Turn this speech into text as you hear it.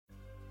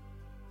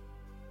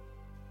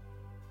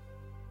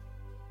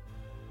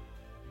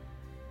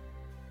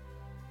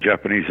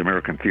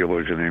Japanese-American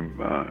theologian named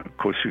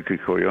Kosuke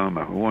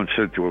Koyama, who once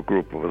said to a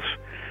group of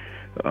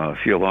us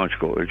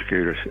theological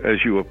educators,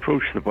 as you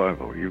approach the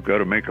Bible, you've got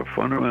to make a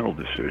fundamental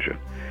decision.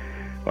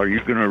 Are you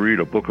going to read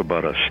a book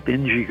about a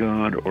stingy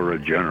God or a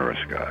generous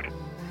God?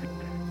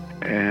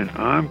 And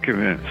I'm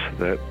convinced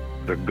that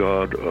the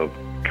God of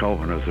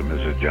Calvinism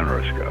is a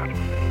generous God.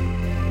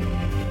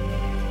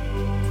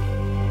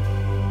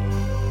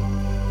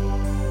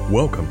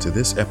 Welcome to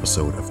this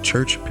episode of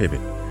Church Pivot,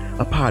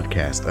 a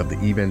podcast of the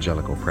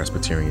Evangelical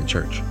Presbyterian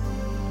Church.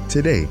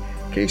 Today,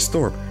 Case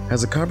Thorpe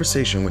has a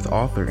conversation with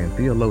author and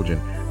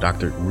theologian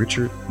Dr.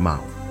 Richard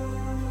Mouw.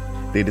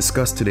 They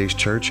discuss today's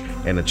church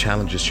and the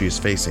challenges she is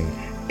facing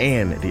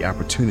and the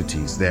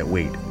opportunities that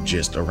wait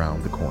just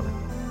around the corner.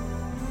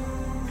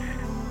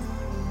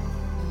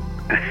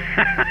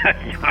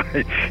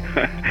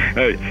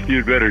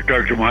 You'd better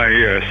talk to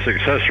my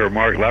successor,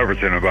 Mark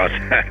Laverton, about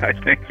that. I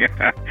think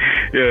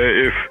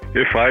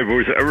if I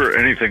was ever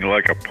anything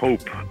like a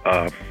pope,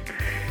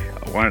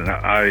 when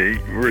I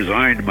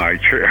resigned my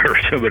chair,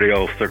 somebody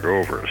else took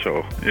over.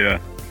 So, yeah.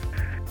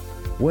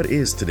 What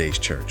is today's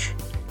church?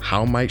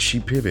 How might she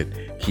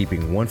pivot,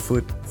 keeping one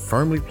foot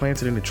firmly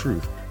planted in the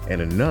truth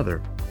and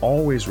another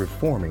always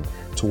reforming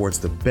towards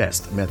the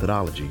best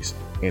methodologies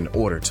in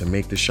order to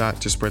make the shot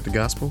to spread the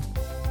gospel?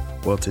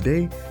 Well,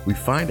 today we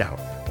find out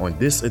on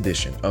this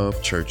edition of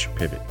Church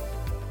Pivot.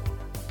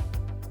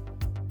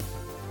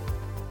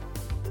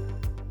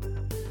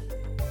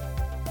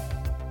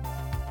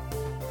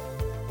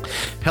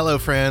 Hello,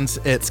 friends.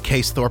 It's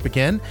Case Thorpe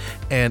again,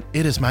 and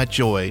it is my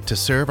joy to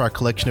serve our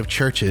collection of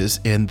churches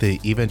in the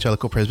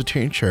Evangelical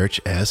Presbyterian Church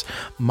as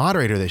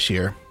moderator this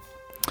year.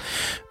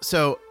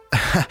 So,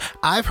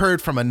 I've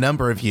heard from a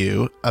number of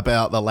you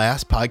about the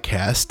last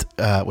podcast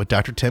with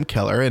Dr. Tim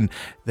Keller and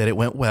that it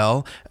went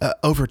well.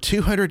 Over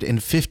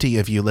 250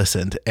 of you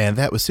listened, and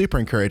that was super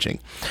encouraging.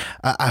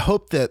 I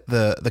hope that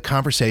the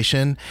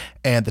conversation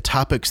and the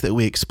topics that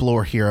we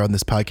explore here on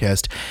this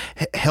podcast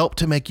help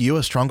to make you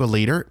a stronger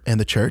leader in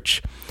the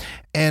church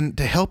and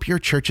to help your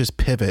churches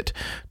pivot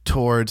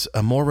towards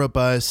a more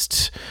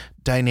robust,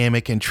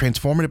 dynamic, and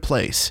transformative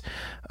place,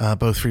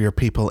 both for your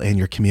people and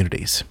your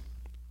communities.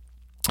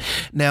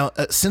 Now,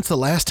 since the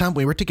last time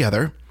we were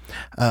together,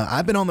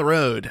 I've been on the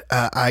road.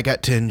 I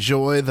got to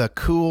enjoy the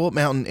cool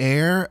mountain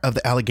air of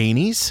the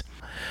Alleghenies.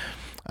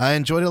 I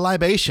enjoyed a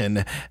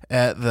libation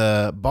at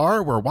the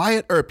bar where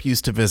Wyatt Earp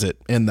used to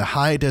visit in the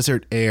high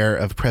desert air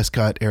of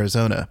Prescott,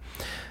 Arizona,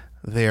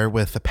 there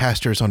with the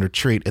pastors on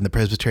retreat in the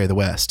Presbytery of the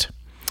West.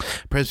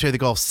 Presbytery of the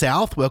Gulf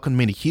South welcomed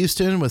me to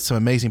Houston with some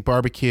amazing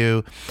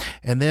barbecue,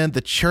 and then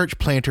the Church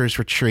Planters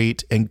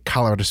Retreat in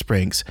Colorado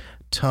Springs.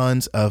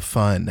 Tons of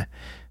fun.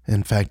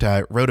 In fact,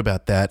 I wrote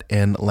about that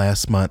in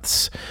last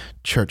month's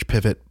Church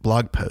Pivot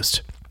blog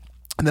post.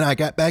 And then I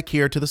got back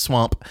here to the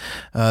swamp,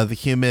 the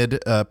humid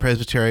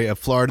Presbytery of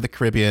Florida, the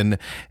Caribbean,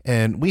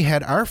 and we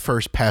had our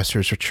first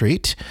pastor's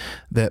retreat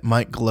that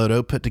Mike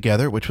Glotto put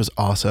together, which was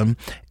awesome.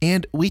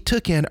 And we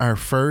took in our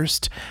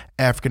first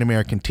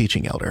African-American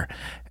teaching elder,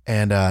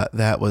 and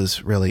that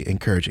was really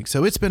encouraging.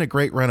 So it's been a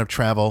great run of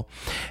travel,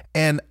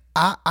 and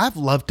I've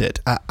loved it.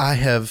 I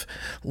have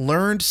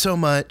learned so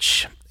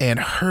much and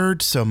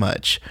heard so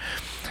much.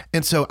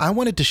 And so I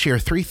wanted to share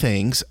three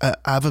things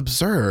I've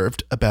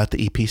observed about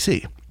the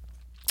EPC.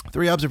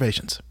 Three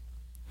observations.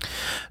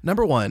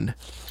 Number one,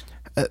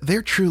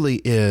 there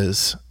truly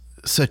is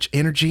such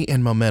energy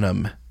and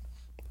momentum.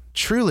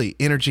 Truly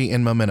energy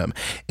and momentum.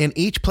 In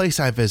each place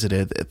I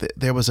visited,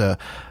 there was a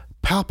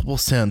palpable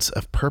sense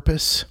of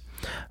purpose,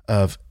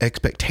 of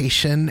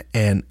expectation,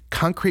 and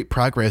concrete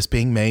progress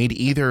being made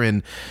either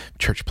in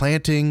church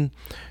planting,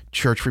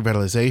 church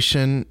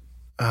revitalization,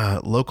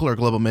 local or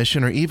global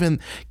mission, or even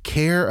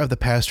care of the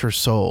pastor's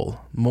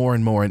soul, more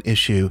and more an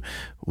issue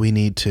we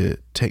need to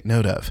take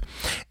note of.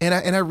 And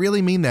I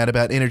really mean that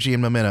about energy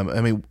and momentum.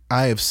 I mean,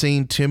 I have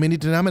seen too many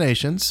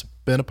denominations,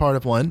 been a part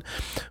of one,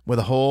 with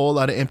a whole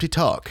lot of empty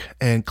talk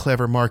and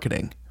clever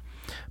marketing.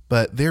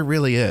 But there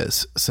really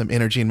is some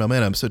energy and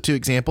momentum. So 2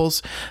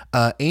 examples,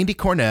 Andy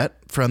Cornett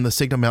from the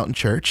Signal Mountain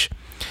Church,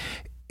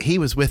 he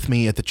was with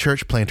me at the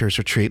Church Planters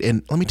Retreat,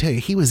 and let me tell you,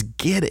 he was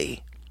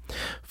giddy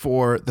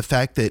for the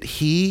fact that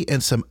he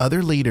and some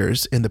other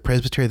leaders in the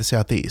Presbytery of the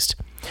Southeast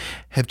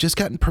have just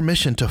gotten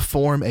permission to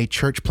form a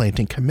church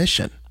planting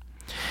commission.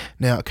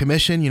 Now, a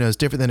commission, is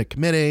different than a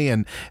committee,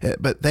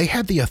 but they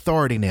have the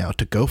authority now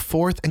to go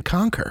forth and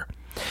conquer.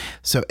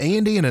 So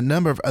Andy and a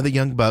number of other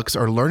young bucks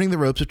are learning the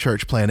ropes of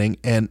church planting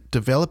and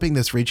developing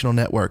this regional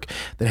network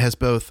that has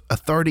both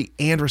authority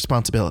and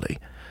responsibility.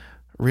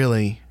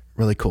 Really,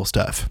 really cool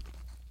stuff.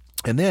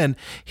 And then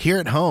here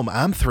at home,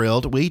 I'm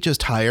thrilled. We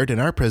just hired in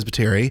our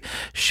presbytery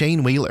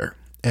Shane Wheeler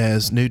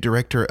as new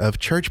director of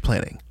church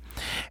planting.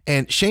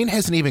 And Shane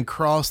hasn't even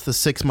crossed the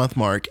 6-month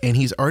mark, and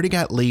he's already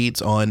got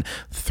leads on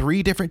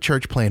 3 different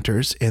church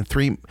planters in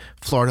 3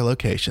 Florida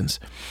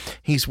locations.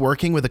 He's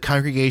working with a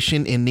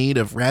congregation in need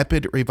of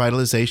rapid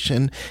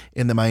revitalization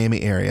in the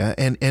Miami area,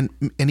 and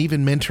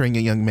even mentoring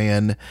a young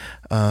man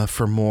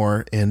for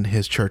more in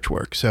his church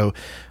work. So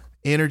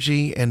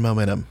energy and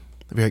momentum.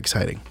 Very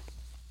exciting.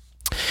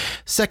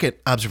 Second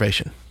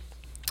observation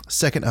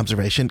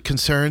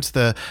concerns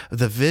the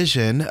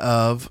vision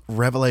of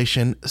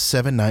Revelation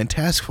 7:9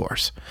 Task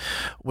Force,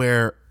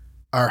 where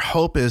our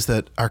hope is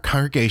that our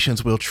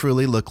congregations will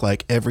truly look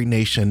like every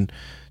nation,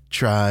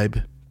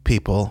 tribe,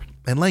 people,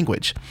 and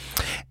language.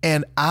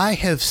 And I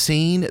have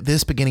seen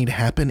this beginning to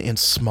happen in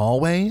small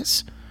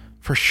ways,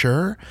 for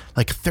sure.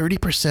 Like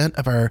 30%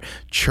 of our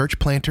church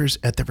planters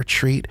at the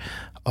retreat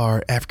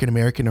are African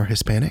American or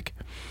Hispanic.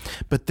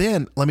 But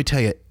then, let me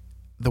tell you,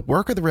 the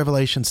work of the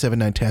Revelation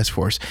 7:9 Task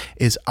Force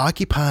is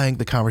occupying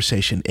the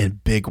conversation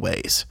in big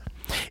ways.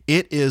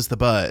 It is the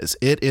buzz.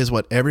 It is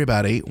what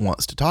everybody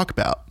wants to talk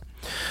about.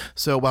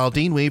 So while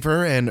Dean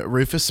Weaver and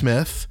Rufus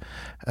Smith,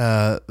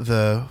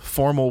 the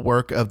formal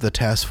work of the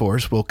task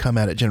force, will come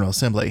out at General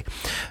Assembly,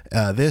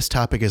 this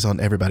topic is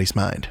on everybody's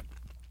mind.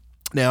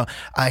 Now,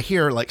 I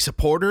hear like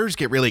supporters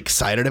get really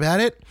excited about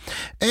it,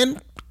 and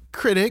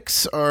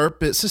critics are a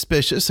bit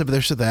suspicious of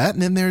this or that,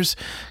 and then there's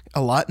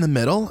a lot in the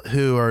middle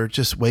who are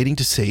just waiting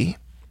to see.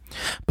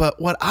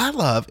 But what I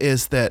love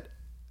is that,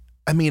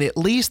 at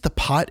least the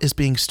pot is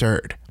being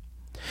stirred.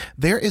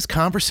 There is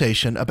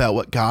conversation about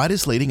what God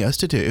is leading us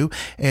to do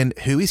and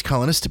who he's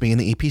calling us to be in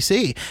the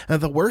EPC. Now,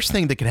 the worst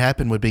thing that could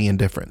happen would be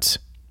indifference.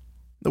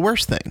 The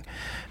worst thing.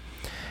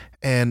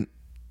 And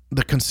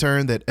the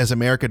concern that as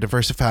America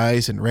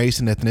diversifies in race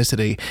and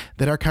ethnicity,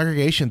 that our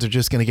congregations are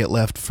just going to get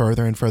left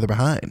further and further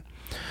behind.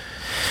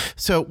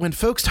 So when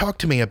folks talk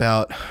to me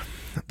about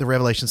the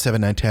Revelation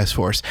 7:9 Task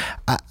Force,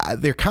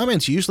 their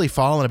comments usually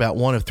fall in about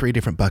one of three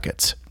different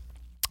buckets.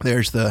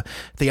 There's the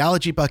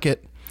theology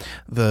bucket,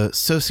 the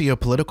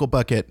socio-political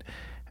bucket,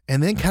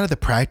 and then kind of the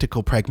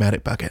practical,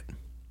 pragmatic bucket.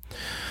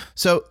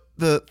 So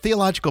the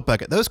theological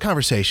bucket, those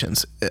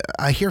conversations,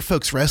 I hear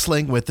folks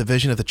wrestling with the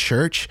vision of the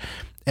church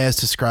as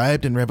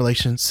described in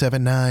Revelation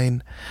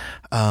 7:9,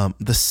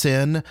 the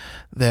sin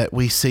that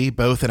we see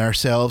both in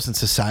ourselves and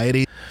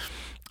society,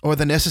 or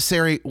the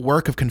necessary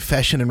work of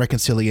confession and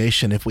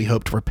reconciliation if we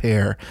hope to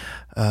repair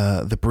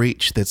the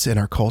breach that's in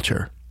our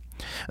culture.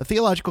 A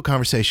theological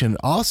conversation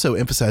also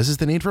emphasizes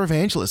the need for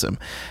evangelism.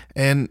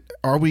 And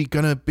are we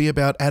going to be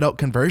about adult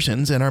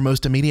conversions in our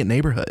most immediate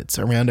neighborhoods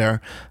around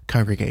our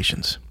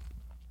congregations?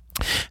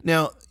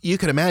 Now, you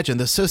can imagine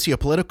the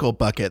socio-political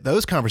bucket,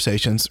 those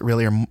conversations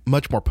really are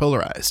much more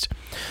polarized.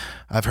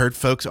 I've heard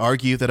folks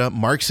argue that a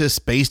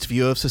Marxist-based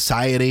view of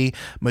society,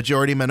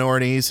 majority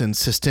minorities, and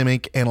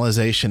systemic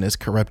analyzation is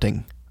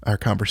corrupting our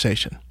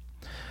conversation.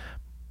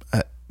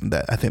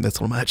 I think that's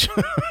a little much.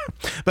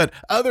 But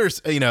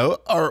others,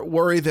 are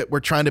worried that we're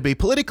trying to be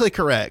politically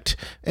correct.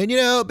 And,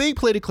 being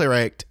politically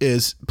correct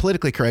is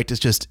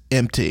just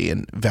empty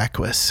and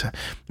vacuous.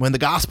 When the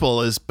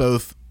gospel is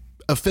both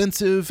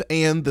offensive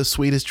and the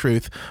sweetest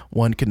truth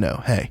one can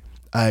know. Hey,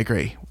 I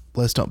agree.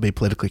 Let's don't be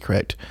politically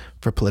correct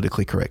for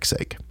politically correct's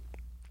sake.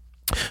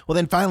 Well,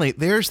 then finally,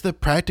 there's the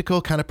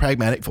practical kind of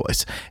pragmatic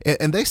voice.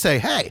 And they say,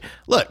 hey,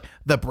 look,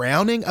 the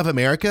browning of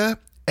America,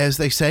 as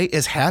they say,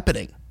 is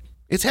happening.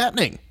 It's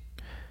happening.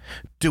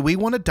 Do we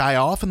want to die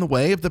off in the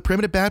way of the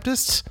primitive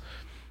Baptists?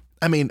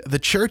 The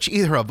church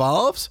either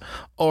evolves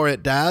or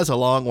it dies a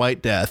long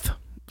white death,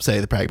 say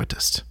the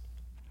pragmatists.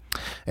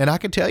 And I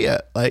can tell you,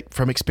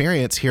 from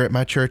experience here at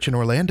my church in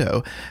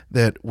Orlando,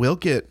 that we'll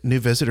get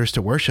new visitors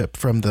to worship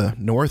from the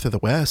north or the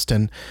west,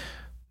 and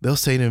they'll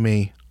say to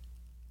me,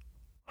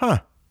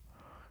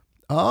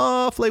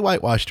 awfully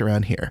whitewashed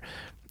around here.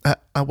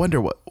 I wonder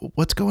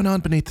what's going on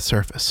beneath the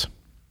surface.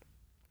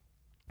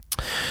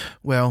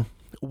 Well,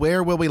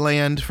 where will we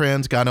land,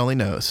 friends? God only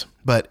knows.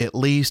 But at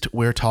least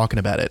we're talking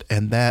about it,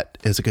 and that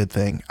is a good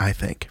thing, I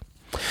think.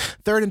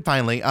 Third and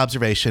finally,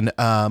 observation.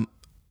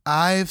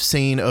 I've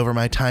seen over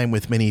my time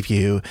with many of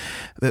you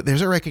that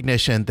there's a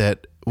recognition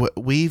that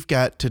we've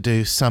got to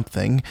do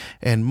something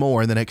and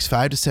more in the next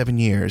 5 to 7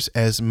 years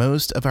as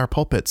most of our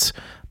pulpits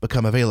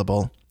become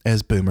available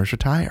as boomers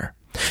retire.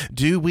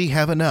 Do we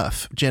have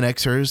enough Gen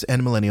Xers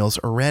and millennials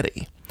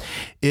already?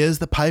 Is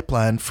the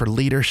pipeline for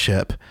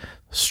leadership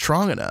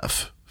strong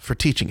enough for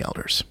teaching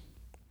elders?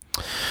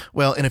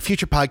 Well, in a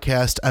future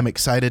podcast, I'm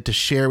excited to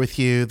share with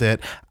you that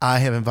I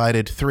have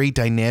invited 3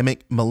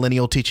 dynamic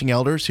millennial teaching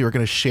elders who are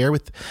going to share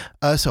with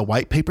us a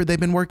white paper they've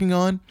been working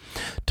on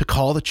to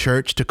call the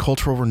church to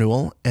cultural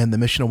renewal and the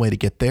missional way to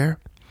get there.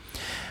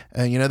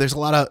 There's a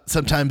lot of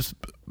sometimes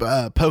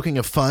poking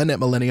of fun at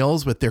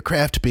millennials with their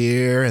craft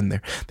beer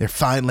and their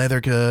fine leather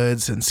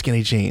goods and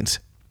skinny jeans.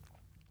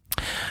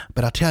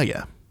 But I'll tell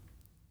you,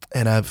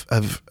 and I've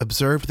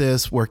observed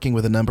this working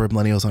with a number of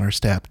millennials on our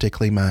staff,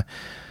 particularly my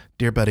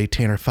dear buddy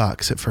Tanner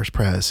Fox at First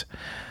Pres.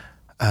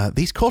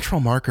 These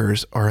cultural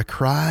markers are a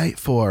cry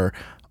for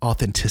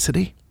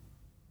authenticity,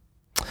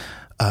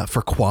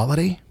 for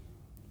quality,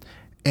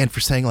 and for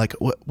saying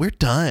we're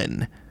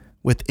done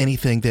with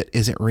anything that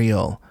isn't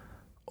real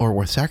or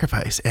worth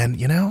sacrifice.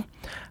 And,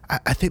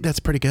 I think that's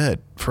pretty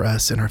good for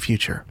us in our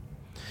future.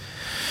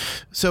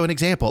 So an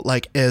example,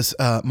 like as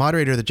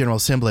moderator of the General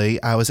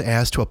Assembly, I was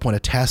asked to appoint a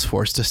task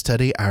force to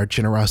study our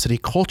generosity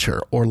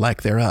culture or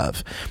lack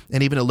thereof,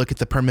 and even to look at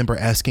the per member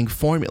asking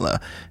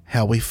formula,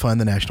 how we fund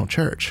the national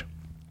church.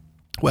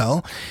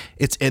 Well,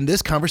 it's in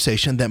this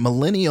conversation that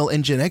millennial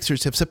and Gen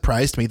Xers have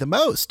surprised me the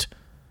most.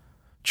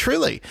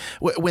 Truly,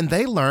 when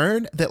they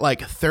learn that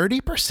like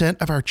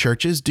 30% of our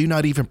churches do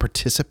not even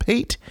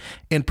participate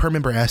in per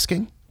member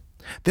asking,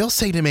 they'll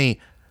say to me,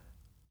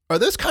 are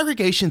those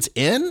congregations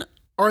in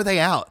or are they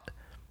out?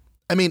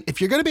 I mean,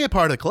 if you're going to be a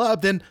part of the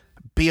club, then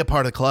be a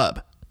part of the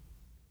club.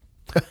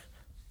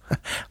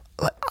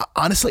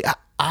 Honestly,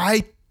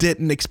 I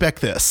didn't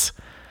expect this.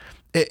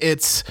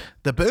 It's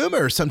the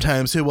boomers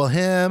sometimes who will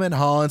hem and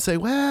haw and say,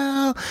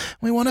 well,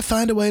 we want to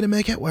find a way to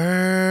make it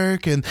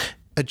work. And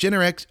a Gen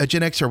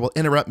Xer will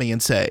interrupt me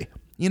and say,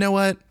 you know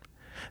what?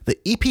 The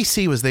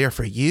EPC was there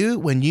for you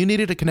when you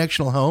needed a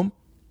connectional home.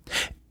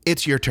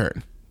 It's your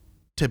turn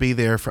to be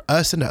there for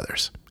us and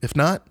others. If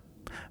not,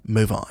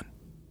 move on.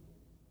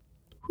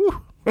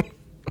 Whew.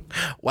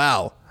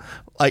 Wow.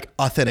 Like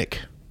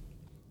authentic,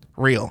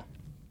 real.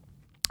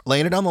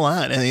 Laying it on the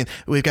line. I mean,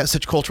 we've got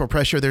such cultural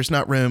pressure. There's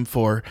not room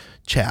for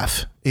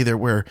chaff. Either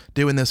we're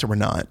doing this or we're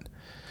not.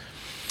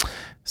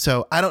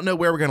 So I don't know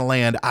where we're going to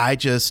land. I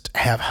just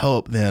have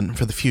hope then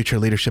for the future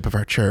leadership of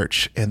our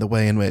church and the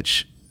way in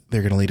which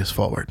they're going to lead us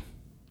forward.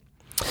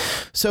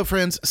 So,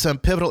 friends, some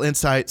pivotal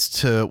insights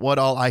to what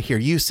all I hear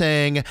you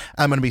saying.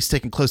 I'm going to be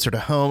sticking closer to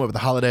home over the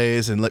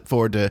holidays and look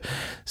forward to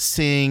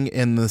seeing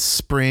in the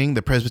spring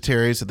the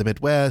presbyteries of the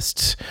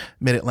Midwest,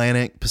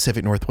 Mid-Atlantic,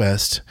 Pacific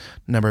Northwest,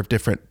 a number of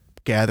different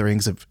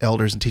gatherings of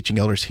elders and teaching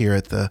elders here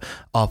at the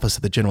office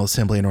of the General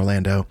Assembly in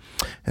Orlando,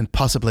 and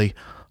possibly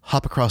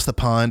hop across the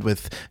pond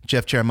with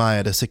Jeff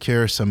Jeremiah to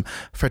secure some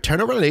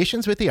fraternal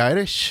relations with the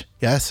Irish.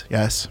 Yes,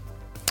 yes.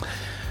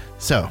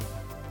 So,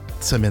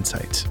 some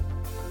insights.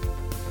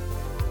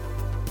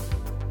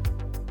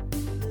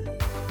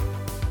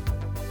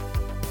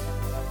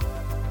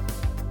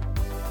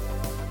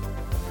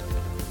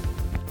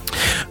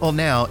 Well,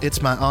 now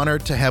it's my honor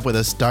to have with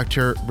us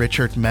Dr.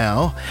 Richard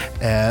Mouw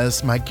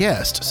as my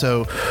guest.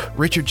 So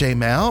Richard J.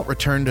 Mouw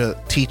returned to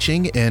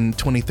teaching in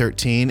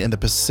 2013 in the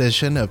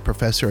position of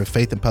Professor of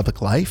Faith and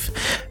Public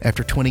Life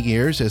after 20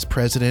 years as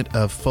president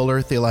of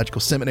Fuller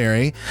Theological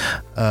Seminary,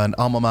 an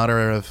alma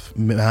mater of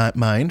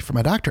mine for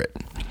my doctorate.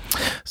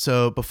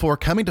 So before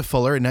coming to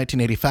Fuller in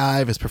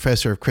 1985 as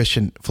professor of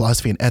Christian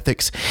philosophy and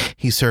ethics,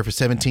 he served for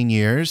 17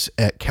 years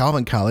at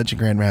Calvin College in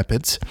Grand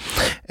Rapids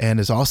and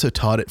has also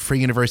taught at Free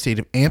University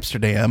of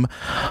Amsterdam,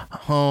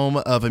 home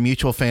of a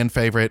mutual fan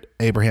favorite,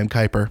 Abraham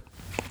Kuyper.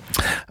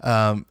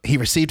 He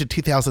received in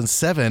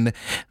 2007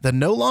 the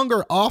no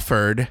longer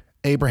offered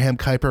Abraham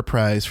Kuyper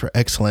Prize for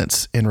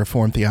Excellence in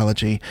Reformed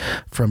Theology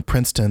from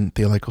Princeton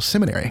Theological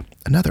Seminary,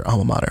 another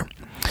alma mater.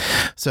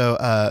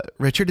 So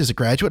Richard is a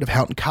graduate of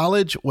Houghton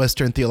College,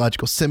 Western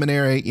Theological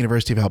Seminary,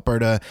 University of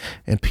Alberta,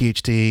 and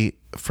PhD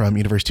from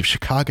University of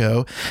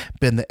Chicago.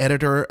 Been the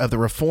editor of the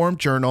Reformed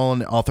Journal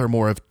and author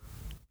more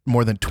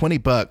than 20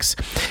 books,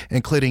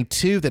 including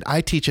 2 that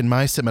I teach in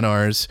my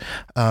seminars.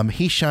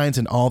 He shines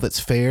in All That's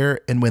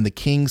Fair and When the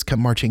Kings Come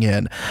Marching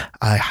In.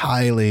 I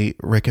highly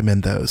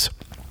recommend those.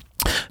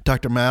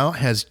 Dr. Mouw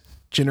has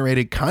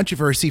generated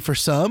controversy for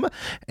some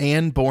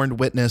and borne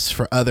witness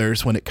for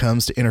others when it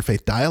comes to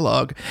interfaith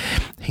dialogue.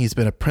 He's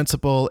been a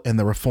principal in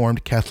the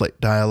Reformed Catholic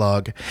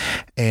Dialogue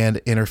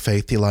and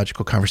interfaith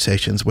theological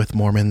conversations with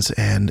Mormons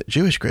and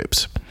Jewish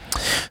groups.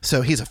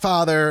 So he's a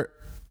father,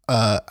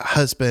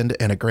 husband,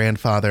 and a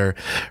grandfather.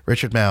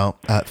 Richard Mouw,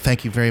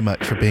 thank you very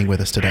much for being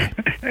with us today.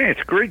 Hey,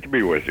 it's great to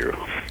be with you.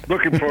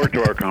 Looking forward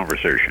to our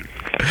conversation.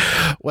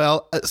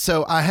 Well,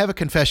 so I have a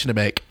confession to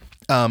make.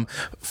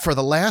 For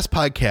the last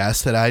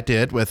podcast that I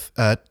did with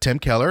Tim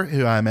Keller,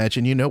 who I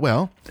imagine you know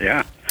well,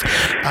 yeah,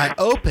 I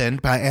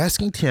opened by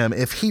asking Tim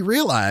if he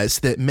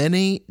realized that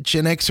many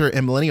Gen Xer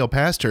and millennial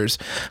pastors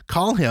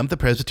call him the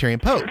Presbyterian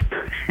Pope.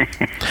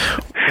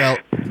 Well,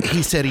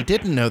 he said he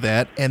didn't know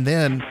that, and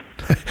then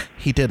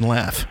he didn't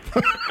laugh.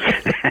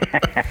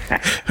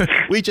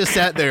 We just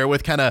sat there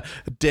with kind of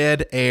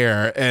dead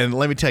air, and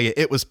let me tell you,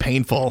 it was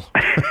painful.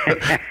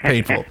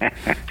 Painful.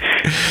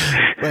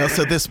 Well,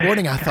 so this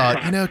morning I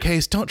thought,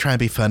 Case, don't try and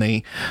be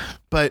funny.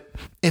 But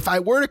if I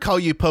were to call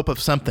you Pope of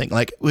something,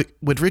 like,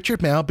 would Richard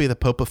Mouw be the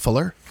Pope of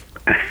Fuller?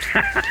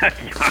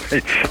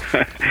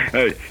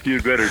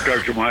 You'd better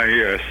talk to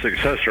my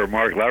successor,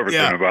 Mark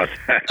Laverton, about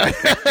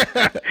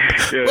that.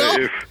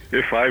 Well,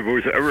 if I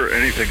was ever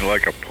anything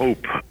like a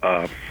pope,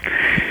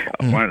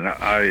 when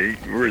I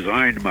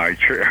resigned my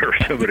chair,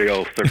 somebody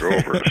else took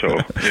over. So,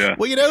 yeah.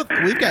 Well,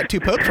 we've got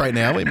 2 popes right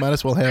now. We might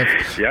as well have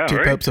 2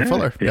 right? popes of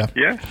Fuller.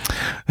 Yeah.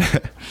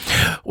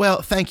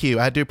 Well, thank you.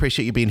 I do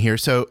appreciate you being here.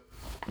 So,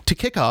 to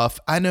kick off,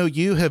 I know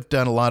you have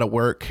done a lot of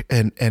work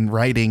and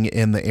writing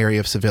in the area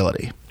of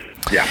civility.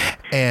 Yeah.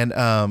 And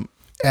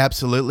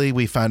Absolutely.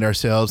 We find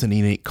ourselves in a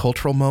unique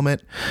cultural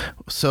moment.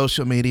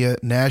 Social media,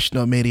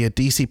 national media,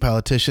 DC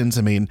politicians.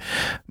 I mean,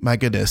 my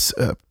goodness,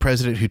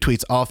 president who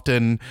tweets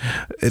often.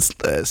 It's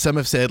some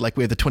have said like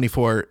we have the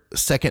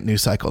 24-second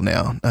news cycle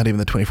now, not even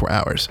the 24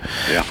 hours.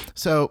 Yeah.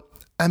 So,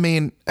 I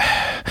mean,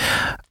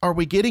 are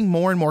we getting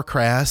more and more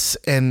crass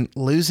and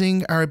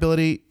losing our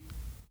ability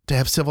to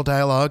have civil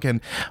dialogue?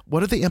 And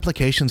what are the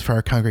implications for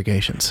our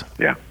congregations?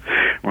 Yeah.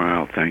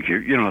 Well, thank you.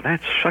 You know,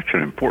 that's such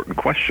an important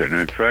question.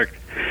 In fact,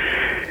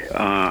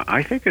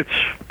 I think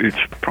it's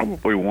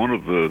probably one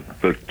of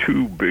the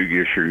two big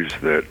issues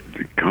that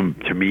come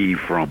to me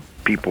from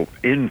people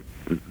in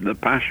the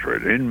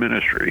pastorate, in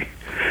ministry,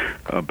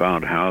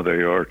 about how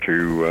they are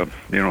to,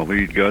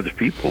 lead God's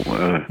people.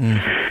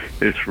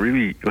 It's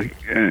really like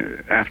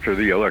after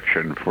the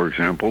election, for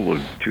example,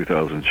 in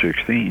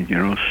 2016,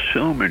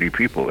 so many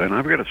people, and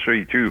I've got to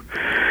say too,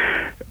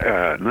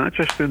 not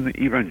just in the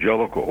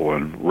evangelical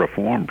and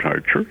Reformed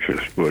type churches,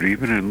 but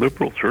even in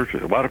liberal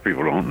churches. A lot of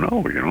people don't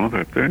know,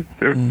 that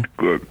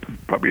they're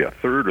probably a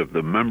third of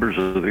the members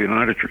of the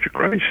United Church of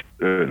Christ,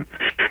 the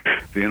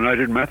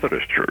United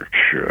Methodist Church,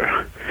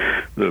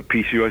 the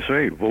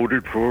PCUSA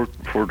voted for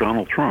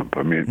Donald Trump.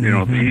 I mean,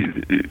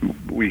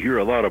 we hear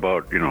a lot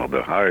about,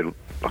 the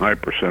high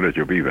percentage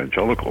of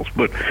evangelicals,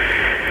 but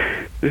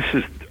this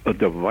is a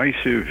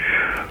divisive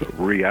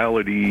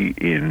reality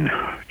in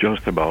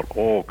just about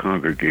all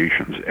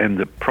congregations. And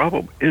the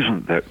problem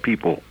isn't that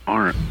people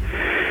aren't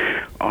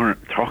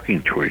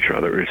talking to each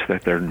other. It's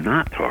that they're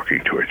not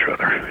talking to each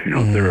other.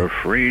 They're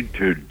afraid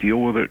to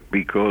deal with it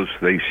because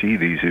they see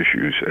these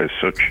issues as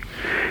such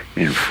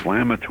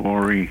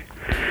inflammatory,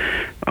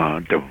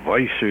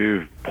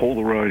 divisive,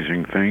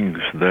 polarizing things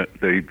that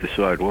they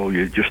decide, well,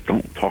 you just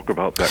don't talk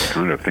about that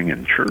kind of thing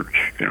in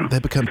church. They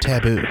become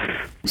taboo,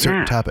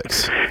 certain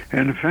topics.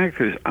 And the fact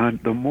is,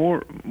 the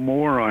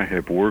more I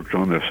have worked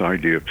on this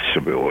idea of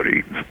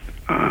civility,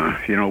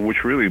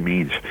 which really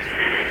means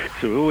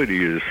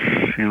civility is,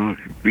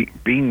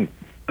 being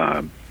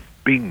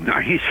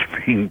nice,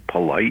 being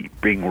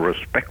polite, being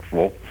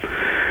respectful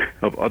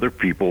of other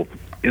people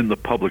in the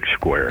public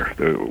square.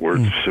 The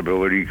word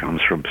civility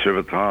comes from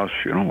civitas,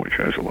 which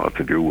has a lot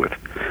to do with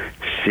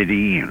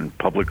city and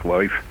public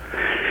life.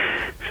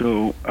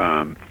 So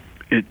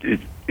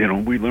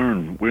we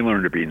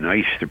learn to be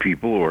nice to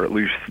people, or at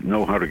least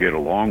know how to get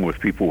along with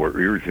people we're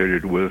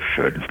irritated with,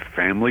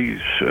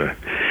 families,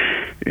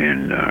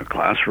 in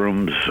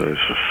classrooms,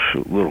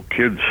 little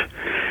kids.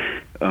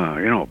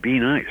 Be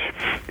nice.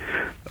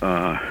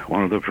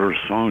 One of the first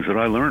songs that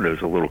I learned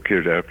as a little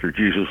kid after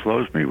Jesus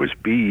Loves Me was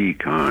 "Be ye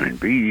kind,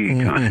 be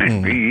ye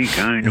kind, be ye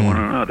kind to one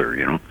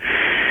another."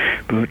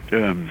 But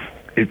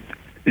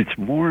it's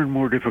more and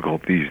more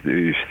difficult these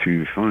days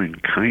to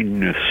find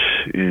kindness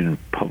in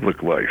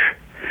public life.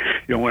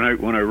 When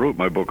I wrote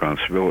my book on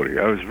civility,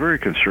 I was very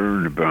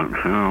concerned about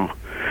how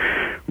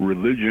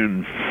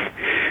religion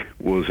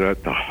was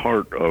at the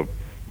heart of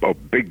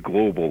big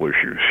global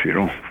issues,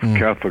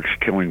 Catholics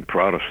killing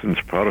Protestants,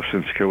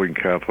 Protestants killing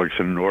Catholics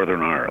in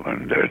Northern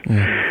Ireland,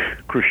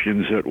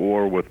 Christians at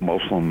war with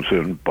Muslims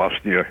in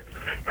Bosnia,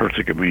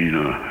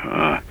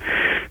 Herzegovina,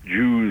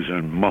 Jews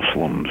and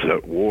Muslims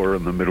at war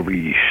in the Middle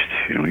East.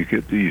 You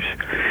get these.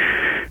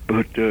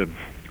 But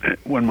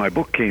when my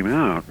book came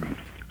out,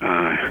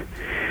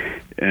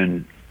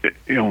 and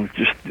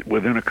just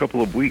within a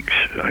couple of weeks,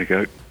 I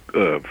got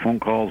phone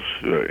calls,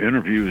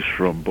 interviews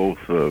from both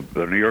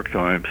the New York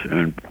Times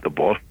and the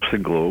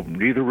Boston Globe.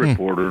 Neither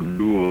reporter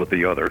knew of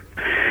the other,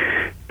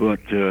 but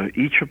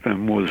each of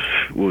them was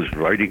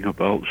writing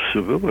about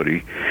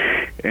civility,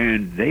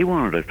 and they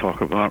wanted to talk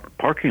about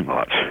parking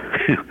lots.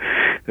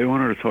 They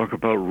wanted to talk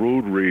about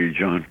road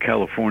rage on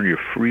California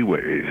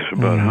freeways,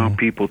 about how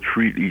people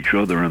treat each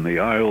other in the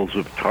aisles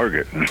of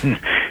Target and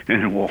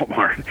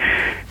Walmart.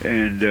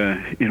 And,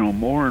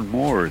 more and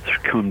more it's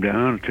come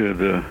down to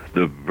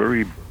the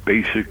very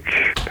basic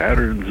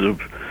patterns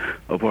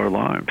of our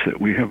lives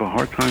that we have a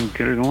hard time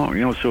getting along.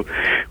 So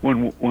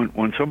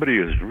when somebody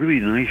is really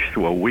nice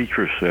to a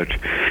waitress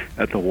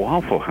at the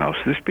Waffle House,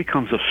 this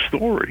becomes a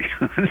story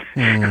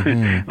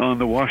on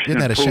the Washington Isn't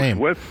that a Post shame?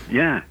 web.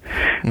 Yeah.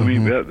 I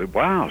mean,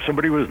 wow,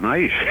 somebody was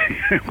nice.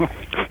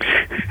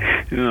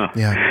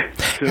 Yeah.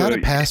 So, how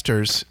do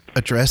pastors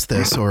address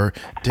this or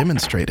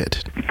demonstrate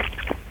it?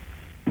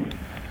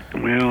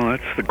 Well,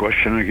 that's the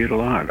question I get a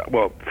lot.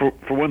 Well, for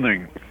one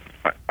thing,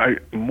 I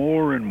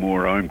more and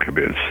more I'm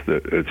convinced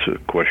that it's a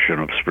question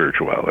of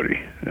spirituality.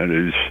 That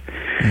is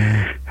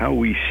how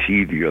we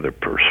see the other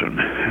person,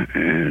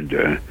 and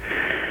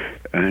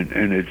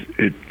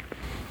it's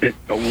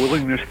a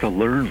willingness to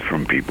learn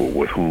from people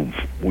with whom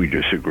we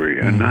disagree,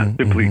 and not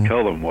simply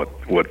tell them what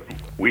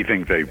we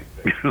think they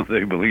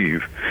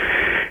believe.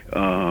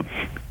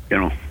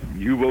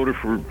 You voted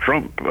for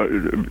Trump,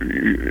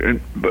 and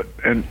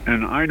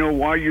I know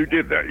why you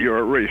did that. You're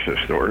a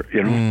racist, or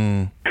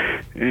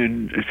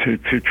and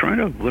to try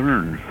to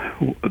learn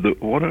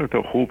what are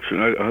the hopes.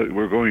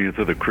 We're going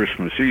into the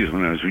Christmas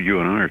season, as you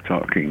and I are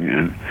talking,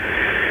 and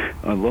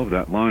I love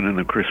that line in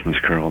the Christmas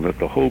Carol, that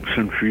the hopes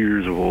and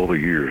fears of all the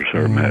years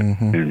are met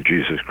in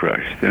Jesus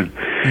Christ. And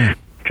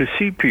to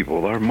see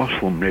people, our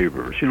Muslim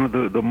neighbors,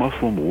 the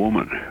Muslim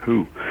woman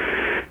who,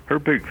 her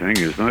big thing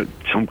is not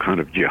some kind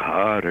of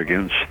jihad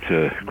against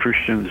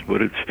Christians,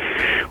 but it's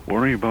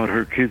worrying about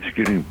her kids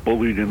getting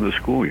bullied in the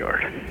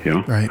schoolyard.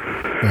 Right.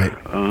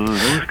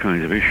 Those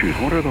kinds of issues.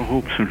 What are the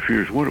hopes and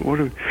fears? What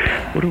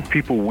do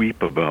people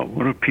weep about?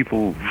 What do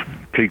people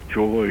take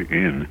joy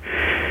in?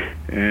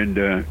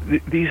 And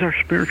these are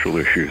spiritual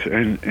issues.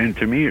 And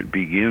to me, it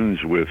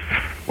begins with,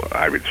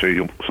 I would say,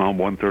 Psalm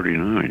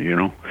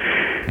 139.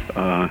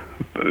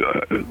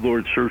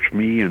 Lord, search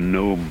me and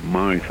know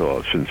my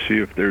thoughts, and see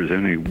if there's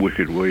any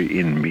wicked way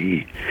in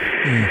me.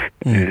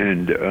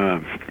 And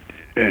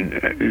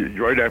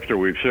right after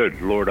we've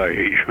said, Lord, I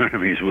hate your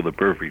enemies with a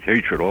perfect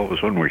hatred, all of a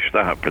sudden we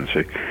stop and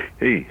say,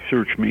 hey,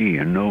 search me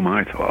and know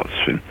my thoughts,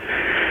 and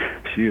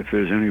see if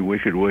there's any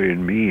wicked way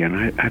in me.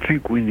 And I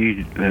think we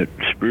need that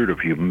spirit of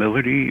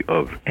humility,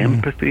 of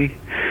empathy,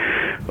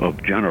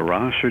 of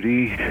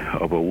generosity,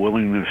 of a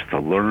willingness to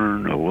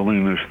learn, a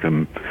willingness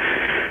to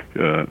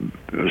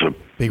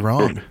be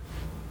wrong.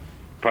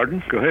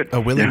 Pardon? Go ahead.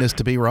 A willingness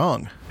to be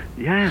wrong.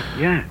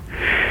 Yeah.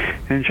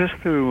 And just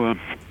to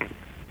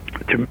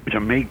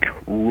make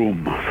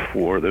room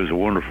for, there's a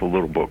wonderful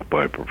little book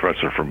by a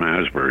professor from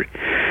Asbury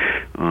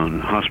on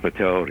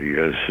hospitality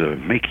as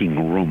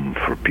making room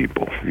for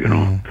people,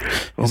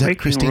 Is that making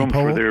Christine room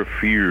Pohl? for their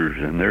fears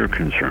and their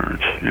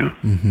concerns.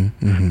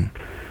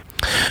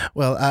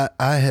 Well,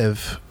 I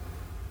have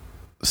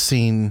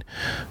seen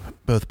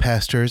both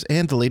pastors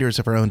and the leaders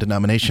of our own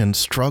denomination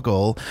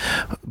struggle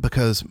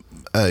because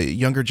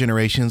younger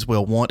generations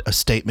will want a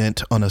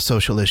statement on a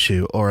social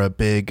issue or a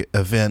big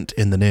event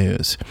in the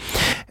news.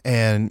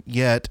 And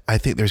yet I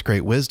think there's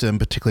great wisdom,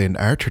 particularly in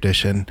our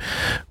tradition,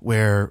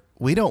 where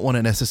we don't want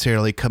to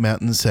necessarily come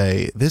out and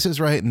say, this is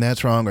right and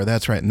that's wrong, or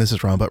that's right and this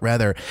is wrong, but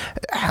rather,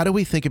 how do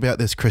we think about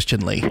this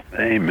Christianly?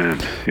 Amen.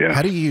 Yeah.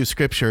 How do you use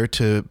Scripture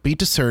to be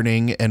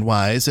discerning and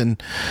wise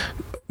and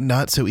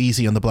not so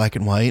easy on the black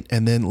and white,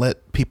 and then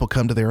let people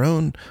come to their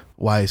own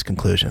wise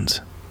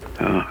conclusions?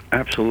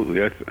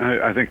 Absolutely.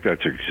 I think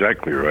that's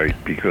exactly right,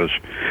 because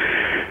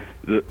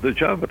the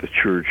job of the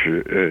church,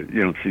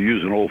 to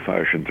use an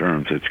old-fashioned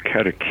terms, it's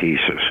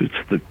catechesis.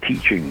 It's the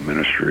teaching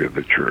ministry of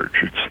the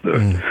church. It's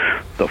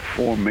the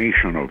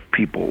formation of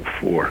people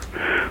for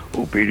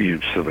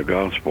obedience to the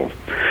gospel.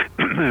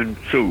 And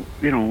so,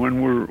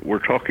 when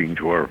we're talking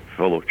to our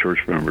fellow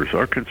church members,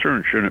 our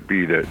concern shouldn't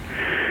be that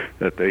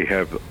they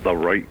have the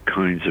right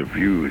kinds of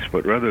views,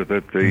 but rather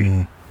that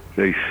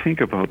they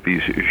think about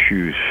these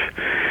issues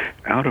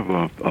out of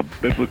a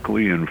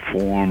biblically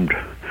informed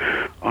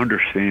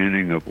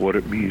understanding of what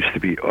it means to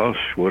be us,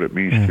 what it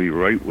means to be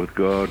right with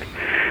God,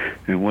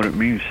 and what it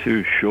means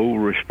to show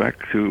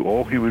respect to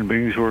all human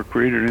beings who are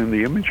created in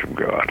the image of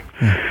God.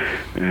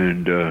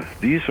 And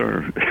these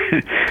are,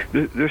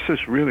 this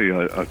is really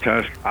a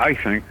task, I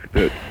think,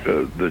 that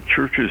the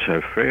churches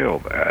have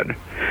failed at.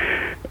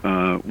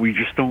 We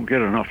just don't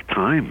get enough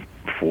time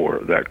for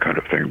that kind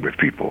of thing with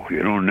people.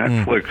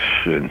 Netflix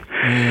and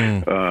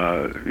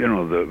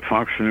the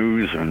Fox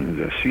News and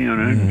the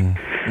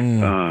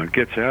CNN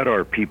gets at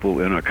our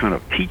people in a kind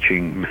of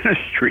teaching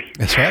ministry.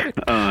 That's right.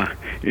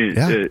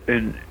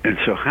 And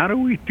so how do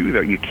we do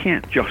that? You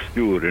can't just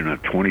do it in a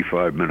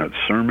 25-minute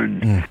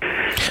sermon.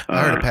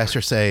 I heard a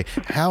pastor say,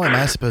 how am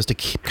I supposed to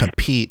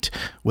compete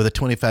with a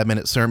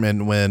 25-minute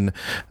sermon when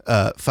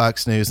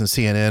Fox News and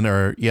CNN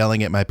are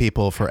yelling at my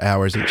people for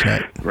hours each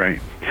night?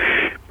 Right.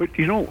 But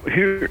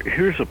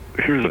here's a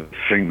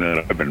thing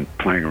that I've been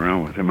playing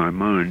around with in my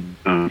mind.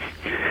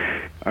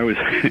 I was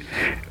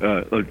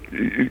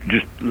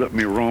just let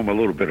me roam a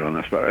little bit on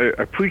this, but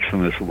I preached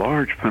in this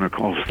large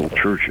Pentecostal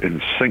church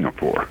in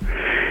Singapore,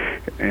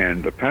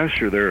 and the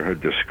pastor there had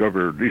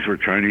discovered, these were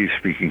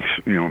Chinese-speaking,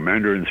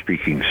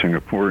 Mandarin-speaking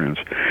Singaporeans.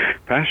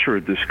 Pastor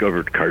had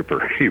discovered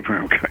Kuyper,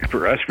 Abraham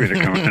Kuyper, asked me to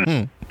come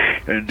in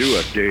and do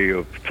a day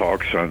of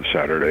talks on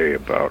Saturday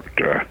about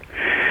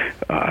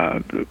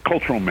the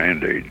cultural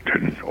mandate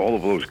and all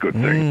of those good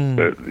things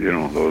that,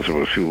 those of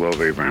us who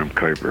love Abraham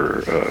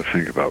Kuyper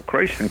think about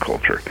Christ and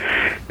culture.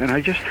 And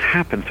I just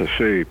happened to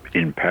say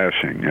in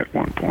passing at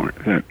one point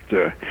that,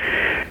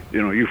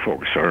 you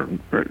folks are,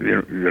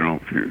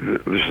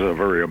 this is a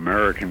very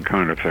American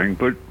kind of thing,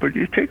 but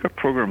you take a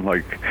program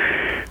like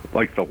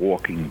The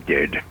Walking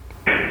Dead.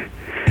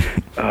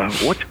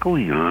 What's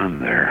going on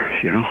there,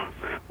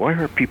 Why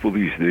are people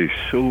these days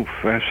so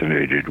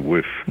fascinated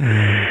with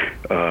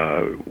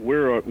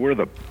where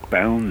the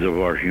bounds of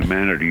our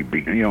humanity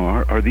begin?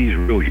 Are these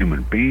real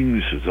human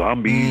beings,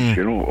 zombies,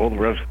 all the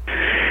rest?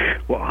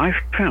 Well, I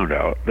found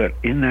out that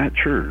in that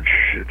church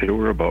there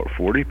were about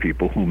 40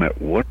 people who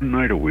met one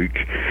night a week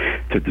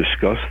to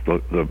discuss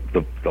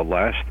the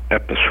last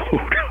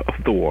episode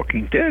of The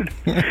Walking Dead,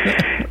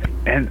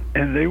 and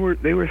they were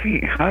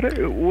thinking,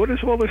 what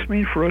does all this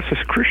mean for us as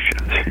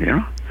Christians?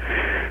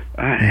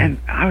 And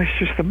I was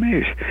just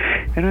amazed.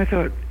 And I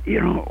thought,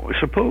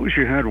 suppose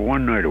you had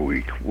one night a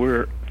week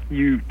where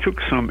you took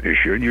some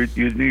issue, and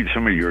you need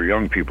some of your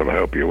young people to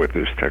help you with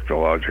this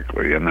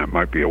technologically, and that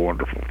might be a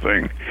wonderful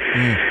thing.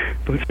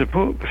 But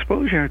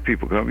suppose you had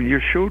people come and you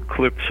showed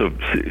clips of,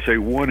 say,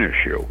 one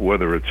issue,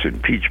 whether it's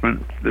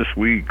impeachment this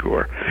week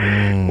or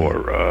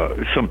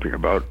something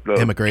about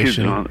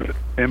immigration,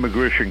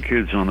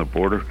 kids on the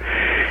border,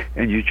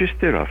 and you just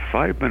did a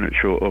 5-minute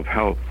show of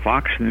how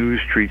Fox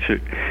News treats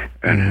it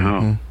and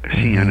how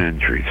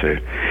CNN treats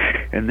it.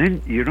 And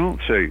then you don't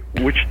say,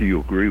 which do you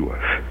agree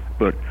with,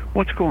 but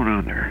what's going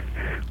on there?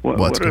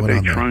 What are they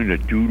trying to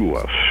do to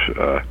us?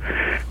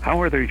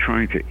 How are they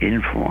trying to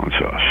influence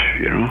us,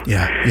 you know?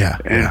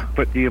 Yeah.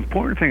 But the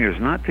important thing is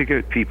not to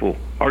get people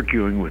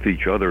arguing with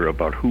each other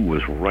about who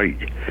was right.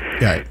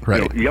 Right. You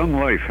know, Young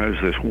Life has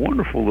this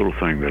wonderful little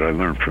thing that I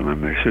learned from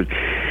them. They said,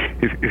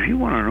 if you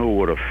want to know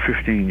what a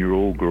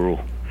 15-year-old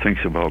girl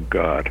thinks about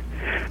God,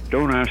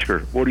 don't ask her,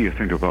 what do you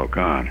think about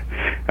God?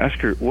 Ask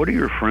her, what do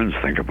your friends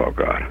think about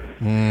God?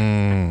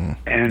 Well,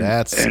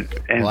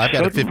 I've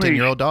got a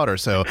 15-year-old daughter,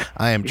 so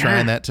I am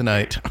trying that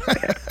tonight.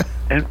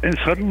 And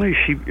suddenly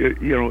she,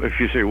 you know, if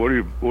you say, what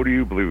do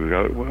you believe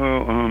about?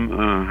 Well,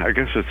 I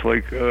guess it's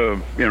like,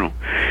 you know.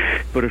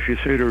 But if you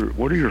say to her,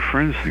 what do your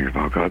friends think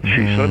about God?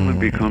 She suddenly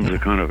becomes a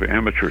kind of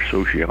amateur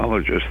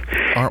sociologist.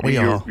 Aren't we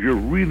all? You're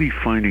really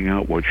finding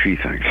out what she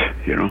thinks,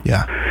 you know.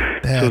 Yeah.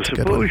 So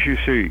suppose you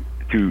say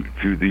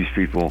to these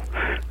people,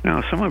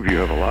 now some of you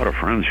have a lot of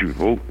friends who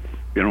vote,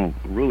 you know,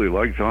 really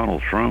like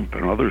Donald Trump,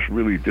 and others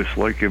really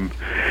dislike him.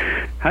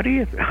 How do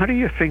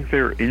you think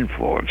they're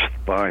influenced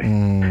by? You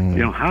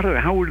know,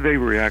 how would they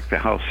react to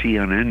how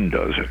CNN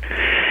does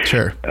it?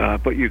 Sure.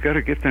 But you got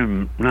to get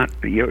them not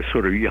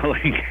sort of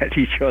yelling at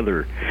each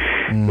other,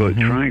 but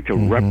trying to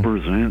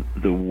represent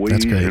the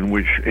ways in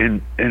which,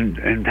 and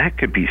that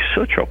could be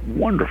such a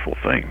wonderful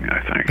thing,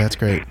 I think. That's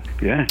great.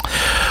 Yeah.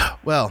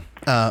 Well,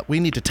 we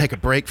need to take a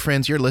break,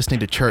 friends. You're listening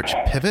to Church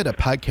Pivot, a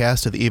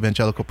podcast of the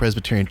Evangelical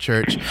Presbyterian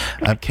Church.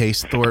 I'm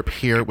Case Thorpe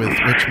here with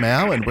Rich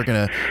Mao, and we're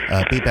going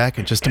to be back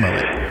in just a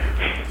moment.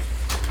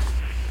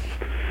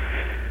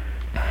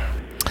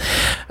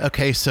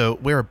 Okay, so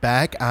we're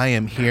back. I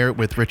am here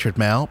with Richard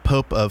Mao,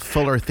 Pope of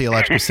Fuller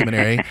Theological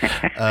Seminary.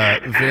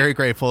 Very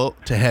grateful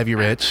to have you,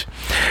 Rich.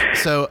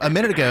 So a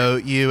minute ago,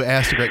 you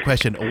asked a great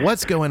question.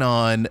 What's going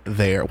on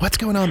there? What's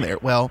going on there?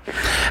 Well,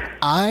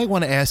 I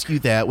want to ask you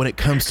that when it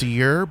comes to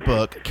your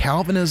book,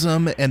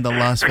 Calvinism and the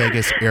Las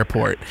Vegas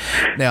Airport.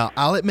 Now,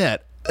 I'll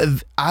admit,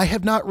 I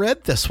have not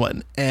read this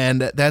one,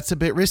 and that's a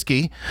bit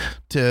risky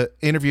to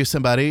interview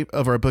somebody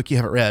over a book you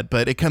haven't read,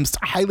 but it comes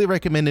highly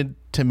recommended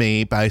to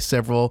me by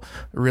several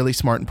really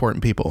smart,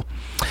 important people.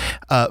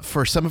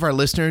 For some of our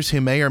listeners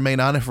who may or may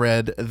not have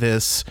read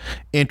this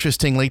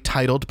interestingly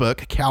titled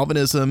book,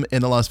 Calvinism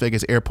in the Las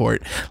Vegas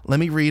Airport, let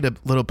me read a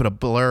little bit of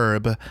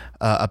blurb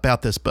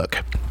about this book.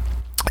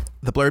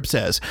 The blurb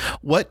says,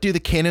 what do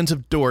the canons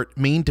of Dort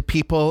mean to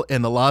people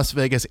in the Las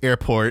Vegas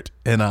airport?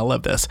 And I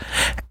love this.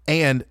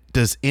 And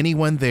does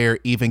anyone there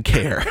even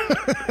care?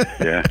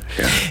 Yeah.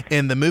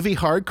 In the movie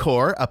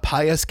Hardcore, a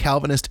pious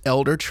Calvinist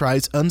elder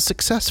tries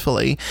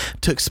unsuccessfully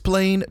to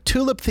explain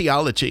tulip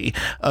theology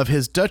of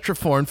his Dutch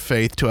Reformed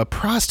faith to a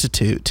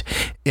prostitute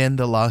in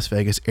the Las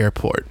Vegas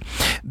airport.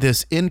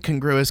 This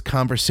incongruous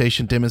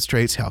conversation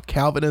demonstrates how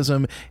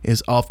Calvinism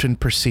is often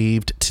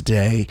perceived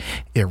today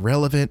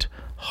irrelevant,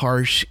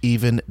 harsh,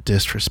 even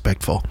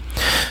disrespectful.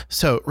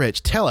 So,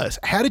 Rich, tell us,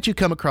 how did you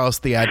come across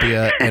the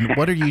idea, and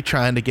what are you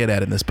trying to get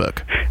at in this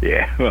book?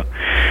 Yeah, well,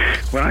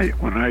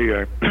 when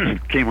I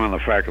came on the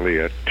faculty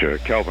at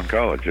Calvin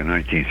College in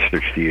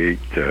 1968,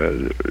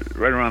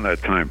 right around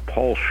that time,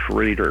 Paul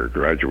Schrader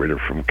graduated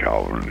from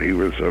Calvin. He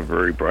was a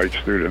very bright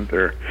student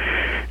there,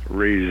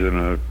 raised in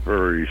a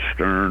very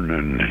stern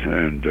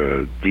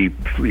and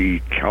deeply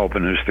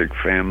Calvinistic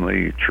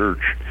family,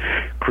 church,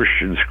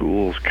 Christian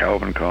schools,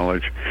 Calvin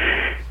College,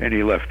 and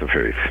he left the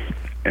faith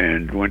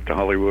and went to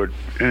Hollywood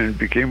and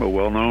became a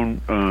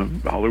well-known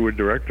Hollywood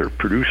director,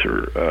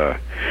 producer.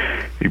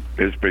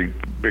 His big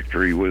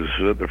victory was,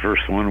 the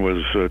first one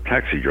was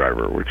Taxi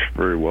Driver, which is a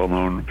very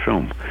well-known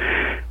film.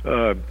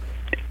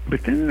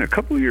 But then a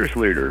couple of years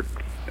later,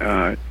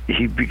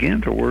 he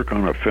began to work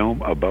on a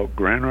film about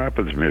Grand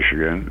Rapids,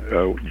 Michigan.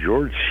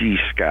 George C.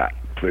 Scott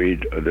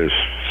played this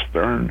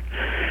stern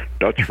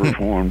Dutch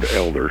Reformed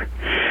elder.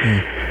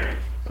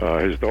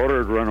 His daughter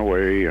had run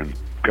away and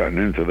gotten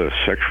into the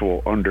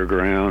sexual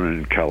underground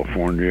in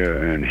California,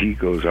 and he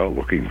goes out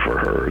looking for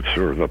her. It's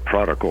sort of the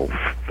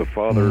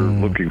father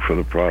looking for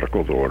the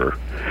prodigal daughter.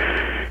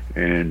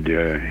 And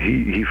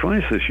he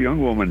finds this young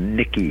woman,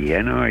 Nikki,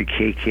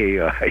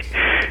 N-I-K-K-I,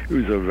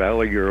 who's a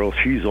valley girl.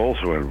 She's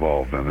also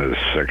involved in this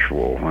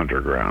sexual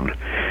underground.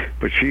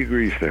 But she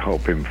agrees to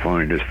help him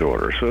find his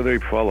daughter. So they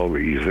follow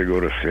these. They go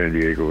to San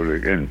Diego,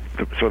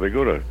 so they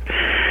go to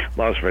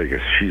Las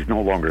Vegas. She's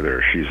no longer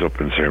there. She's up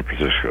in San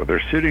Francisco.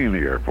 They're sitting in the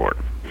airport,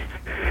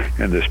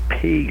 and this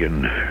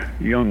pagan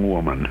young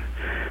woman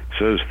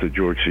says to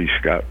George C.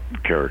 Scott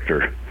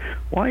character,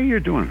 why are you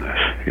doing this?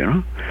 You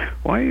know,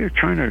 why are you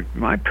trying to?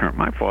 My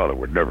father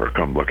would never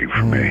come looking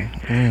for me.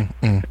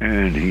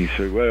 And he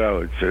said,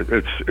 well,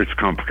 it's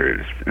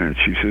complicated. And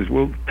she says,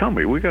 well, tell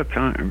me, we got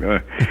time.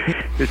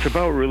 It's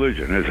about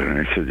religion, isn't it?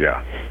 And he said,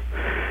 yeah.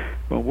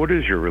 Well, what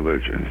is your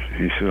religion?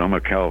 He said, I'm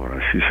a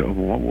Calvinist. He said,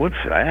 well, what's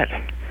that?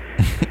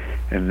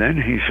 And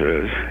then he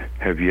says,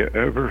 have you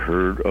ever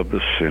heard of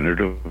the Synod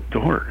of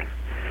Dort?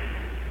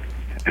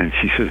 And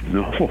she says,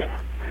 no.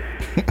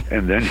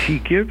 And then he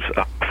gives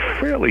a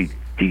fairly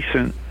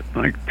decent,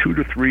 like 2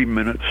 to 3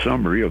 minute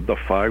summary of the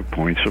 5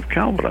 points of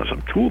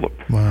Calvinism,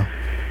 TULIP. Wow.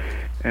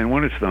 And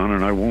when it's done,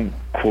 and I won't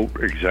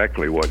quote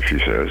exactly what she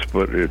says,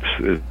 but it's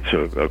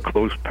a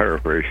close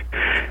paraphrase,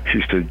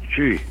 she said,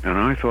 gee, and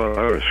I thought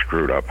I was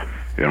screwed up,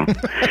 you know.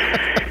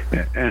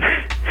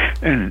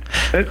 and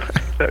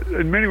that,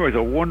 in many ways,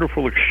 a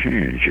wonderful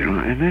exchange, you know.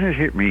 And then it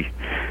hit me,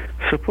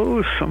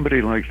 suppose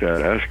somebody like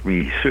that asked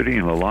me, sitting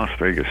in the Las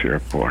Vegas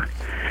airport,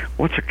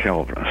 what's a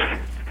Calvinist?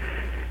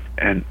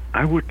 And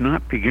I would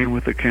not begin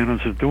with the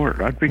Canons of Dort.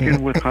 I'd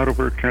begin with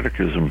Heidelberg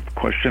Catechism,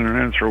 question and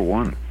answer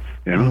 1.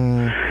 You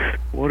know,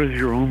 what is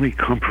your only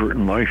comfort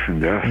in life and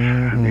death?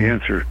 And the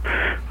answer,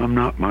 I'm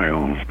not my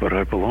own, but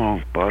I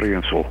belong, body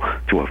and soul,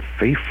 to a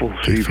faithful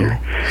Savior,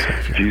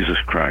 Jesus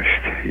Christ,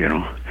 you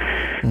know.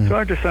 So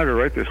I decided to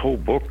write this whole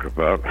book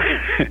about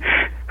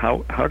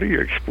how do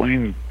you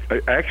explain.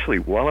 Actually,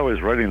 while I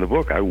was writing the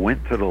book, I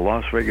went to the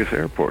Las Vegas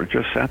airport,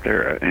 just sat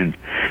there and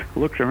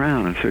looked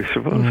around and said,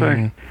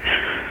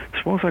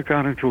 suppose I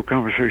got into a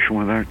conversation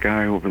with that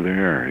guy over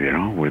there, you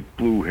know, with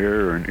blue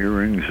hair and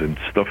earrings and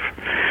stuff,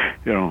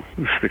 you know,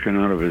 sticking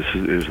out of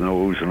his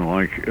nose and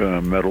like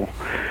metal.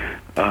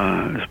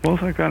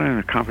 Suppose I got in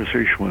a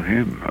conversation with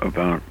him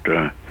about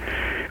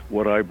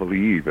what I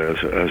believe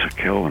as a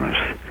Calvinist.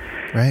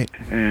 Right.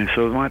 And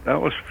so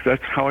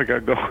that's how I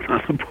got going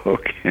on the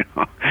book, you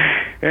know.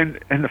 And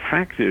the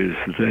fact is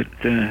that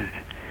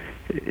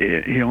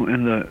you know,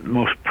 in the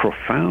most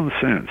profound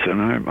sense,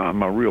 and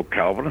I'm a real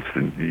Calvinist,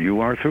 and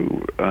you are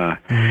too. That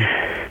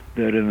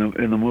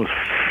in the most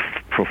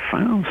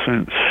profound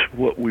sense,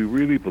 what we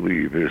really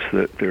believe is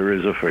that there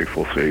is a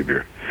faithful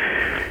Savior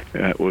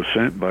that was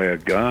sent by a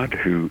God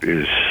who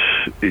is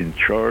in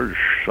charge,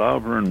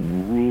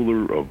 sovereign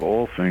ruler of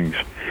all things,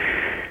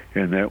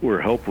 and that we're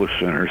helpless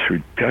sinners who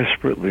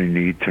desperately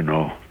need to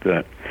know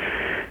that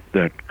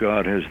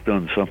God has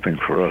done something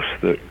for us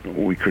that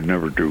we could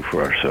never do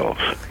for ourselves.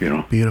 You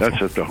know, beautiful.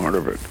 That's at the heart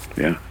of it.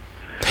 Yeah.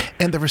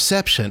 And the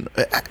reception.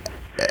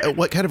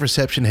 What kind of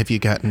reception have you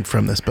gotten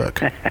from this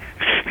book?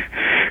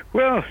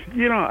 Well,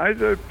 you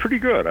know, pretty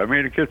good. I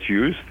mean, it gets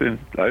used, and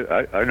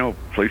I know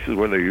places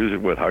where they use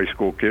it with high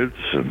school kids,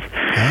 and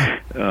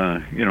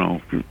you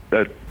know,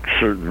 at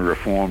certain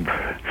Reformed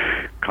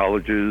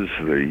colleges,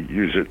 they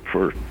use it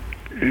for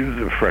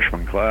the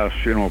freshman class,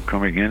 you know,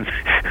 coming in.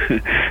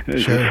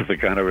 This is the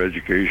kind of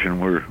education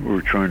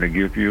we're trying to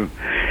give you.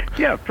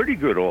 Yeah, pretty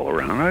good all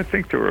around. I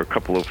think there were a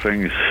couple of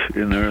things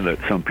in there that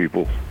some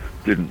people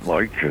didn't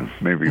like and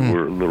maybe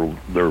were a little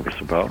nervous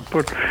about.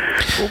 But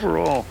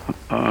overall,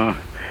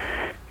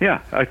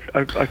 yeah, I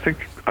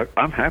think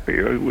I'm happy.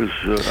 It was.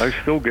 I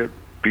still get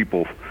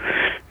people,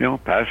 you know,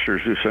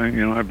 pastors who saying,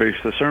 you know, I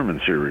based the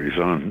sermon series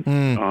on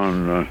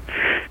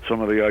some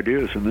of the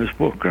ideas in this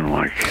book, and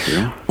like, you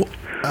know. Well,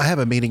 I have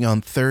a meeting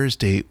on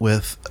Thursday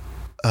with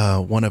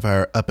one of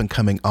our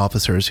up-and-coming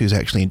officers who's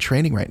actually in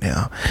training right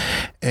now,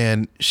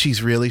 and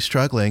she's really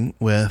struggling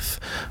with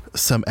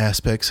some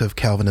aspects of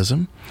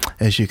Calvinism,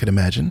 as you can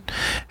imagine,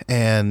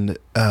 and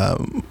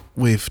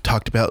we've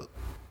talked about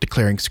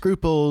declaring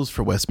scruples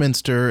for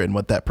Westminster and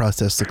what that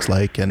process looks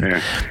like,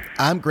 and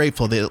I'm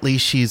grateful that at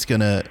least she's going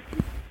to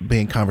be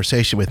in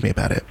conversation with me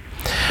about it.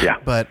 Yeah.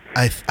 But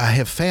I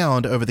have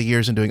found over the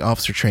years in doing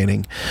officer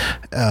training,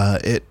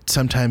 it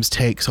sometimes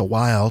takes a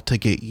while to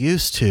get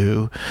used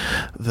to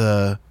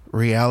the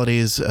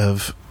realities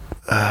of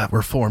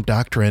Reformed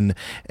doctrine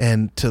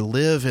and to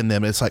live in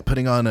them. It's like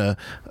putting on a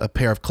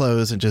pair of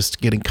clothes and just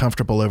getting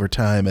comfortable over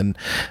time. And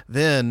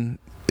then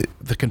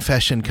the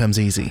confession comes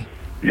easy.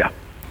 Yeah.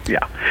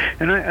 Yeah.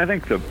 And I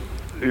think the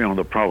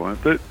problem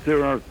that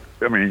there are,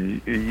 I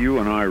mean, you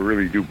and I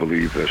really do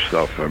believe this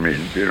stuff. I mean,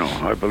 you know,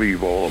 I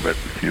believe all of it,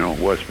 you know,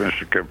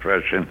 Westminster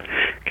Confession,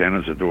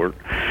 Canons of Dort.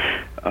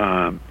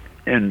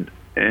 And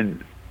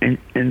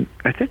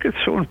I think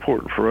it's so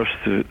important for us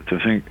to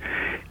think,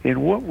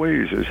 in what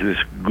ways is this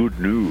good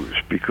news?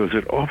 Because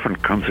it often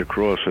comes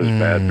across as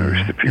bad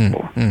news to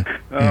people.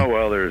 Oh,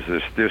 well, there's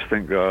this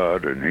distant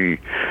God, and he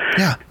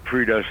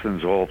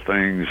predestines all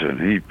things,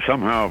 and he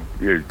somehow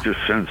just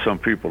sends some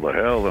people to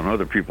hell and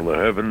other people to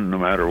heaven, no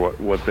matter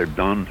what they've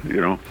done, you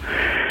know.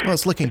 Well,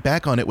 it's looking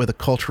back on it with a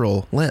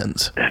cultural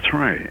lens. That's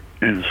right.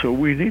 And so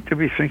we need to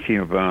be thinking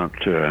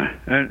about,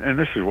 and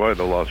this is why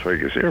the Las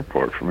Vegas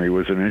airport for me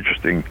was an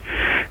interesting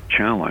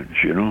challenge,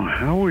 you know.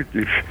 How would,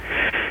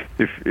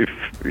 if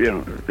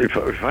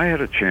I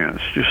had a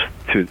chance just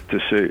to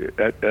say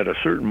at a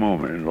certain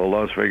moment in the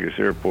Las Vegas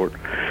airport,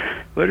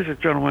 ladies and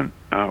gentlemen,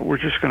 we're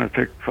just going to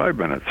take 5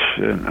 minutes,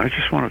 and I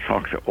just want to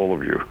talk to all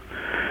of you.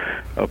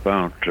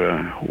 about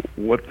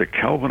what the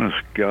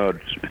Calvinist God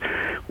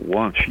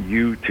wants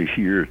you to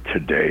hear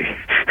today,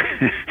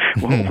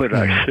 what would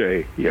I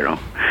say?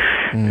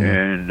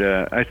 And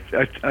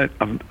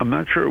I'm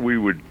not sure we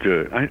would.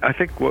 I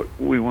think what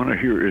we want to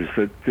hear is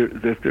that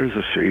there's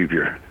a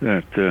Savior.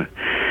 That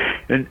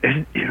and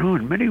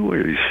in many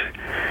ways,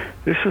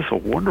 this is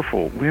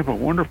we have a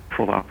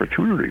wonderful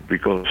opportunity,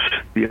 because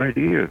the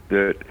idea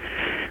that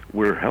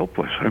we're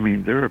helpless. I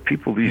mean, there are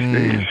people these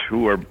days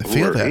who are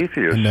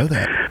atheists,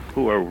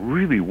 who are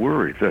really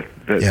worried that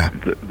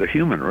the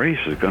human race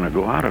is going to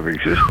go out of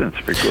existence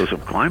because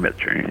of climate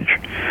change.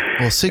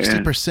 Well,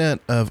 60%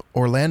 of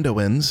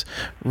Orlandoans,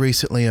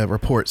 recently a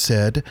report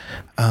said,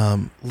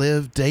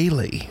 live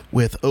daily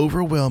with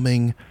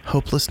overwhelming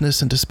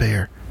hopelessness and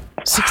despair.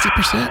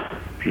 60%?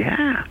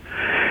 Yeah.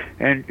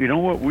 And you know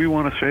what we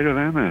want to say to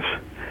them is,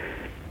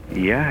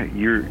 yeah,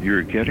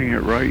 you're getting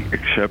it right,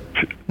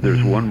 except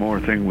there's one more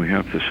thing we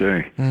have to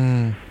say.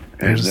 And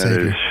that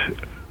is,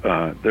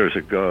 there's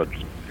a God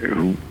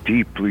who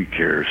deeply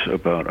cares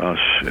about us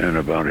and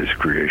about his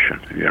creation,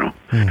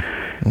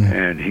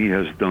 And he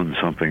has done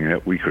something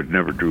that we could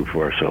never do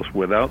for ourselves.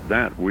 Without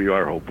that, we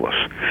are hopeless.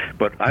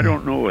 But I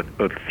don't know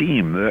a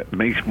theme that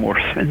makes more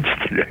sense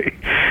today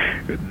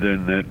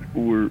than that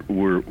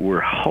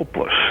we're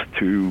helpless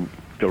to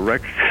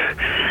direct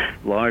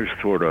lives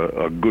toward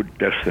a good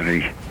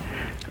destiny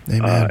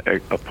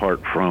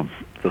apart from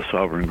the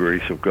sovereign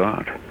grace of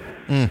God.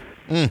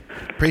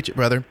 Preach it,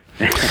 brother.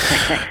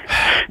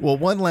 Well,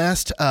 one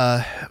last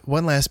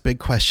big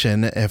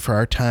question for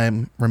our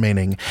time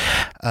remaining.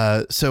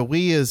 So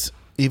we as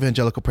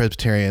evangelical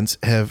Presbyterians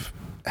have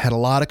had a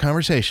lot of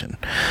conversation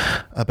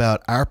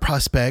about our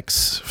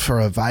prospects for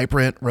a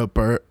vibrant,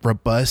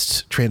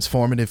 robust,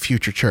 transformative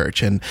future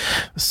church. And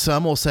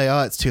some will say,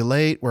 oh, it's too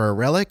late, we're a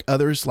relic.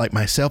 Others, like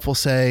myself, will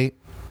say,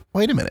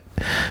 wait a minute,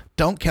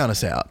 don't count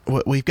us out.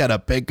 We've got a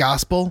big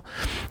gospel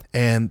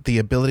and the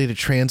ability to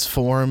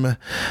transform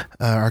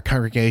our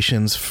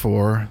congregations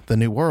for the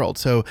new world.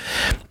 So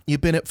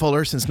you've been at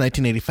Fuller since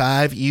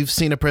 1985. You've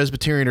seen a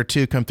Presbyterian or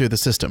two come through the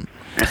system.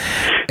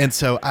 And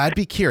so I'd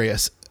be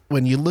curious,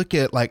 when you look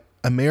at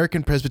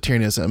American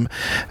Presbyterianism,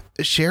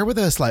 share with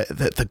us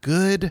the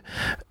good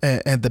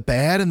and the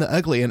bad and the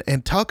ugly,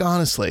 and talk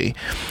honestly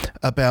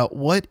about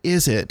what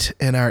is it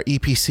in our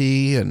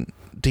EPC and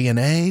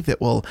DNA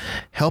that will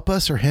help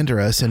us or hinder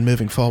us in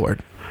moving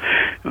forward.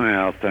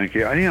 Well, thank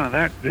you.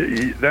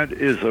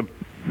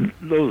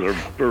 Those are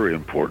very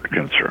important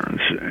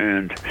concerns.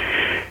 And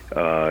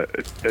I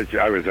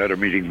was at a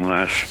meeting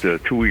last 2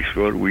 weeks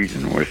ago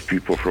with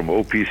people from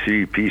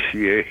OPC,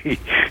 PCA,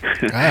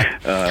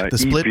 the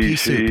split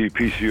EPC,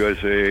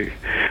 PCUSA,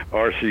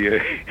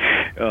 RCA.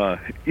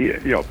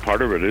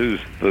 Part of it is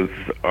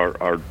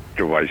our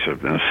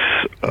divisiveness,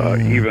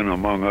 even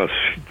among us,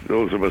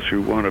 those of us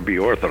who want to be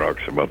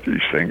orthodox about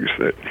these things,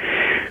 that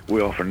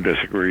we often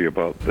disagree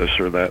about this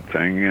or that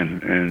thing,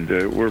 and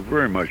we're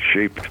very much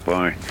shaped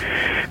by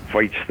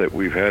fights that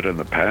we've had in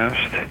the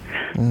past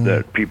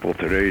that people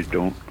today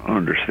don't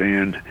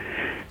understand.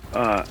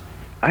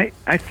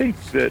 I think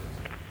that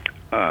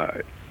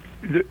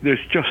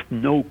there's just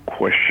no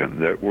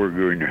question that we're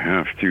going to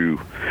have to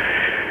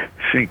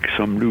think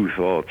some new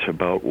thoughts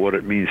about what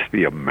it means to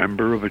be a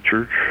member of a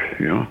church,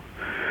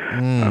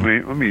 I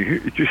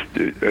mean, just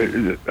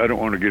I don't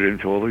want to get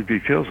into all the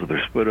details of this,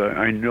 but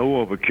I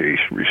know of a case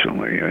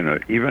recently in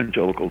an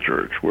evangelical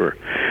church where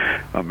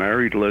a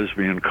married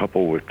lesbian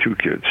couple with 2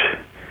 kids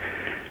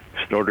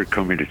started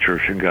coming to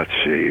church and got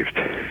saved,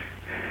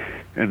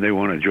 and they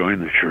want to join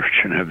the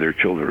church and have their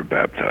children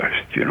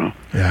baptized. Yeah,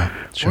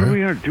 sure. What are we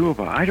going to do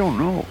about it? I don't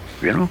know.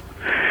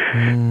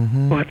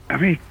 But I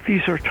mean,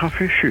 these are tough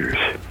issues.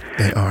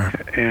 They are.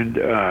 And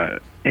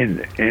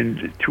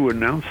to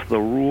announce the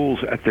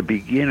rules at the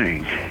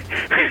beginning,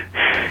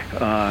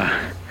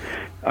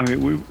 I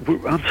mean,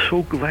 I'm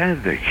so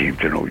glad they came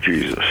to know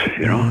Jesus,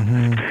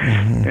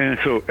 And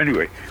so,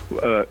 anyway,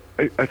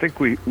 I think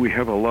we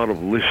have a lot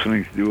of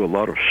listening to do, a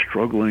lot of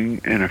struggling,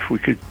 and if we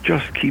could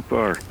just keep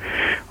our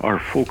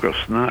focus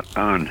not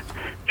on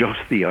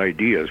just the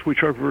ideas,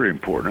 which are very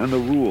important, and the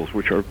rules,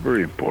 which are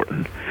very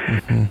important,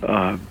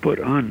 but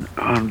on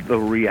the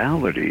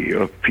reality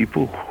of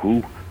people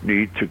who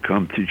need to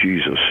come to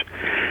Jesus,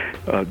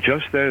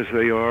 just as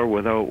they are,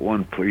 without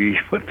one plea,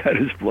 but that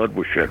his blood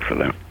was shed for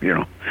them.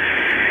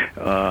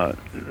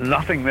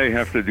 Nothing they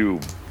have to do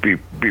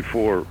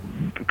before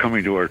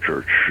coming to our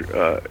church,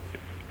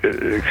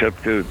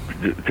 except to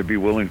be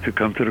willing to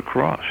come to the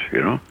cross.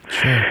 Sure.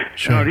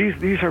 Now,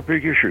 these are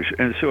big issues,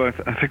 and so I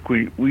think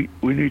we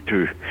need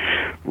to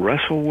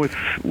wrestle with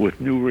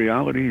new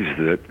realities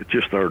that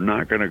just are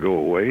not going to go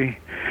away.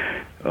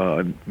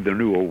 The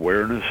new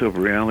awareness of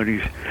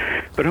realities.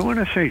 But I want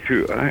to say,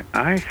 too,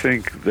 I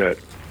think that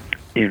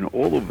in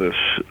all of this,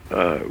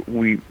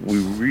 we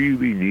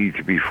really need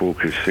to be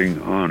focusing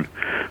on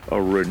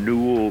a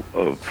renewal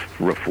of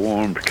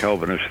Reformed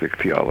Calvinistic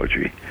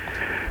theology.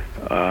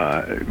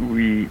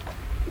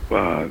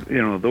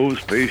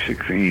 those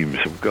basic themes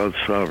of God's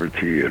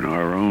sovereignty and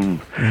our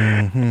own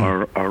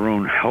our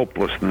own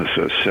helplessness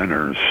as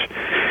sinners,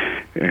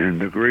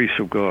 and the grace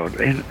of God,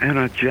 and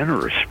a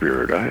generous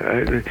spirit.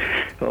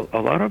 A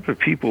lot of the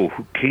people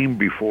who came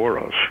before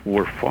us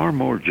were far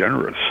more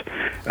generous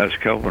as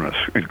Calvinists,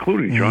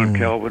 including John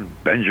Calvin,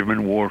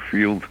 Benjamin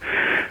Warfield,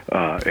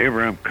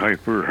 Abraham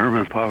Kuyper,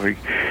 Herman Bavinck.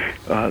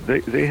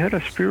 They had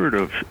a spirit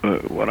of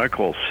what I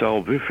call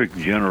salvific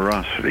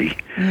generosity.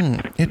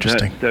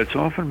 Interesting. That's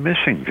often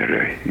missing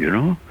today,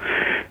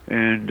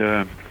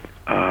 And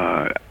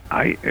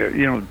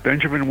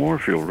Benjamin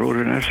Warfield wrote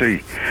an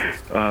essay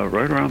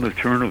right around the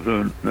turn of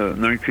the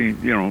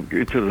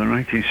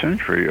 19th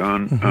century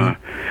on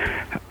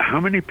how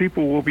many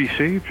people will be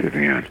saved at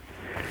the end.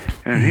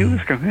 And he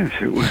was convinced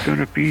it was going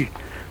to be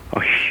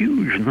a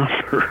huge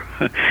number.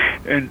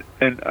 and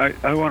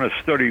I want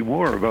to study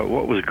more about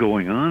what was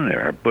going on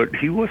there. But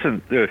he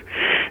wasn't...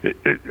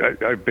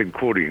 I've been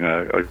quoting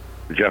a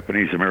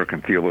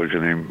Japanese-American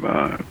theologian named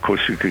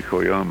Kosuke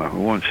Koyama,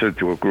 who once said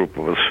to a group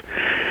of us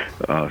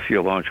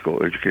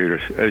theological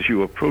educators, as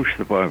you approach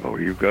the Bible,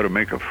 you've got to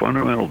make a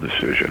fundamental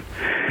decision.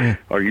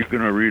 Are you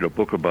going to read a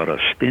book about a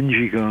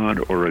stingy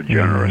God or a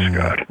generous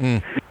God?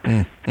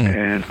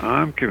 And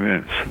I'm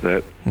convinced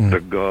that the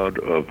God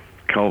of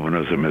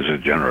Calvinism is a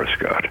generous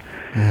God.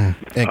 And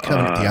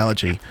covenant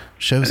theology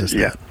shows us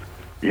that.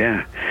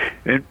 Yeah.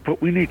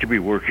 But we need to be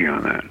working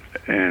on that.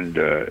 And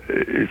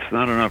it's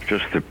not enough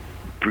just to...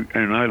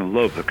 And I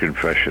love the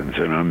confessions,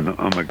 and I'm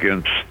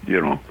against,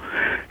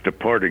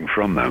 departing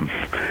from them.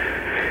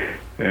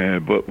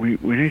 But we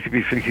need to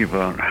be thinking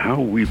about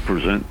how we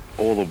present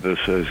all of this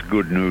as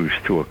good news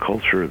to a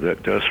culture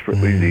that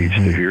desperately needs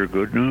to hear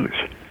good news.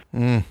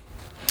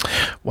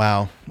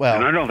 Wow. Well,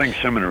 and I don't think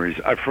seminaries,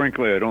 I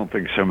don't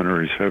think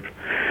seminaries have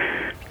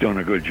done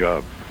a good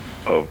job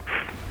of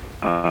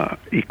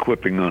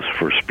equipping us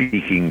for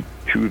speaking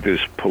to this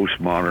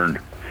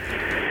postmodern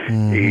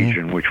age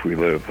in which we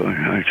live.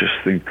 I just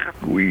think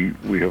we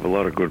have a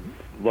lot of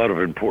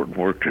important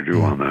work to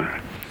do on that.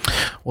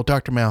 Well,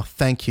 Dr. Mouw,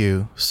 thank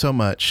you so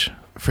much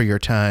for your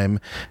time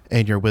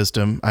and your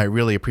wisdom. I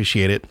really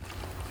appreciate it.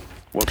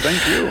 Well,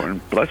 thank you,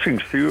 and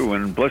blessings to you,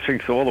 and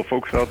blessings to all the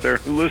folks out there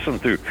who listen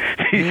to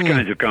these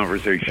kinds of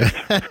conversations.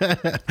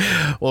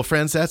 Well,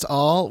 friends, that's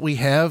all we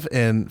have.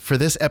 And for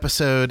this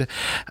episode,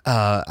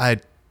 I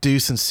do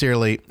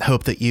sincerely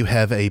hope that you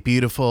have a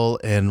beautiful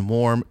and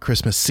warm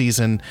Christmas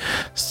season,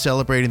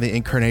 celebrating the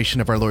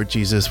incarnation of our Lord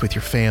Jesus with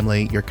your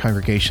family, your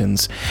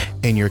congregations,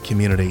 and your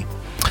community.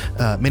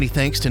 Many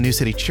thanks to New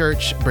City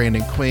Church,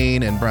 Brandon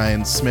Queen, and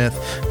Brian Smith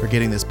for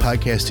getting this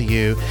podcast to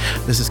you.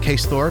 This is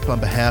Case Thorpe on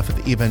behalf of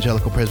the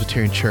Evangelical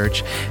Presbyterian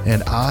Church,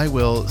 and I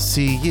will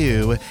see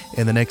you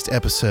in the next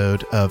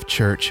episode of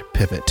Church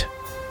Pivot.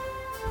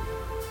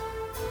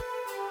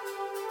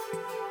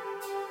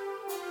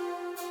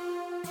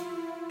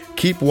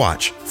 Keep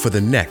watch for the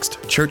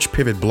next Church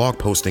Pivot blog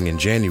posting in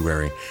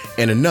January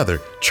and another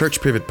Church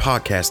Pivot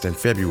podcast in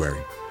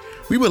February.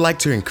 We would like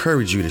to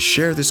encourage you to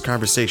share this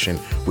conversation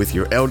with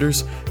your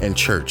elders and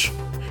church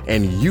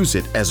and use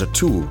it as a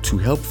tool to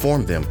help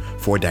form them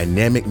for a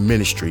dynamic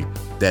ministry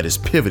that is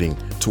pivoting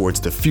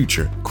towards the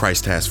future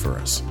Christ has for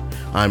us.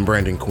 I'm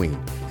Brandon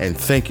Queen, and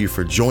thank you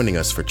for joining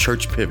us for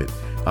Church Pivot,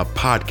 a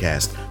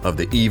podcast of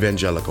the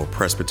Evangelical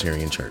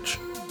Presbyterian Church.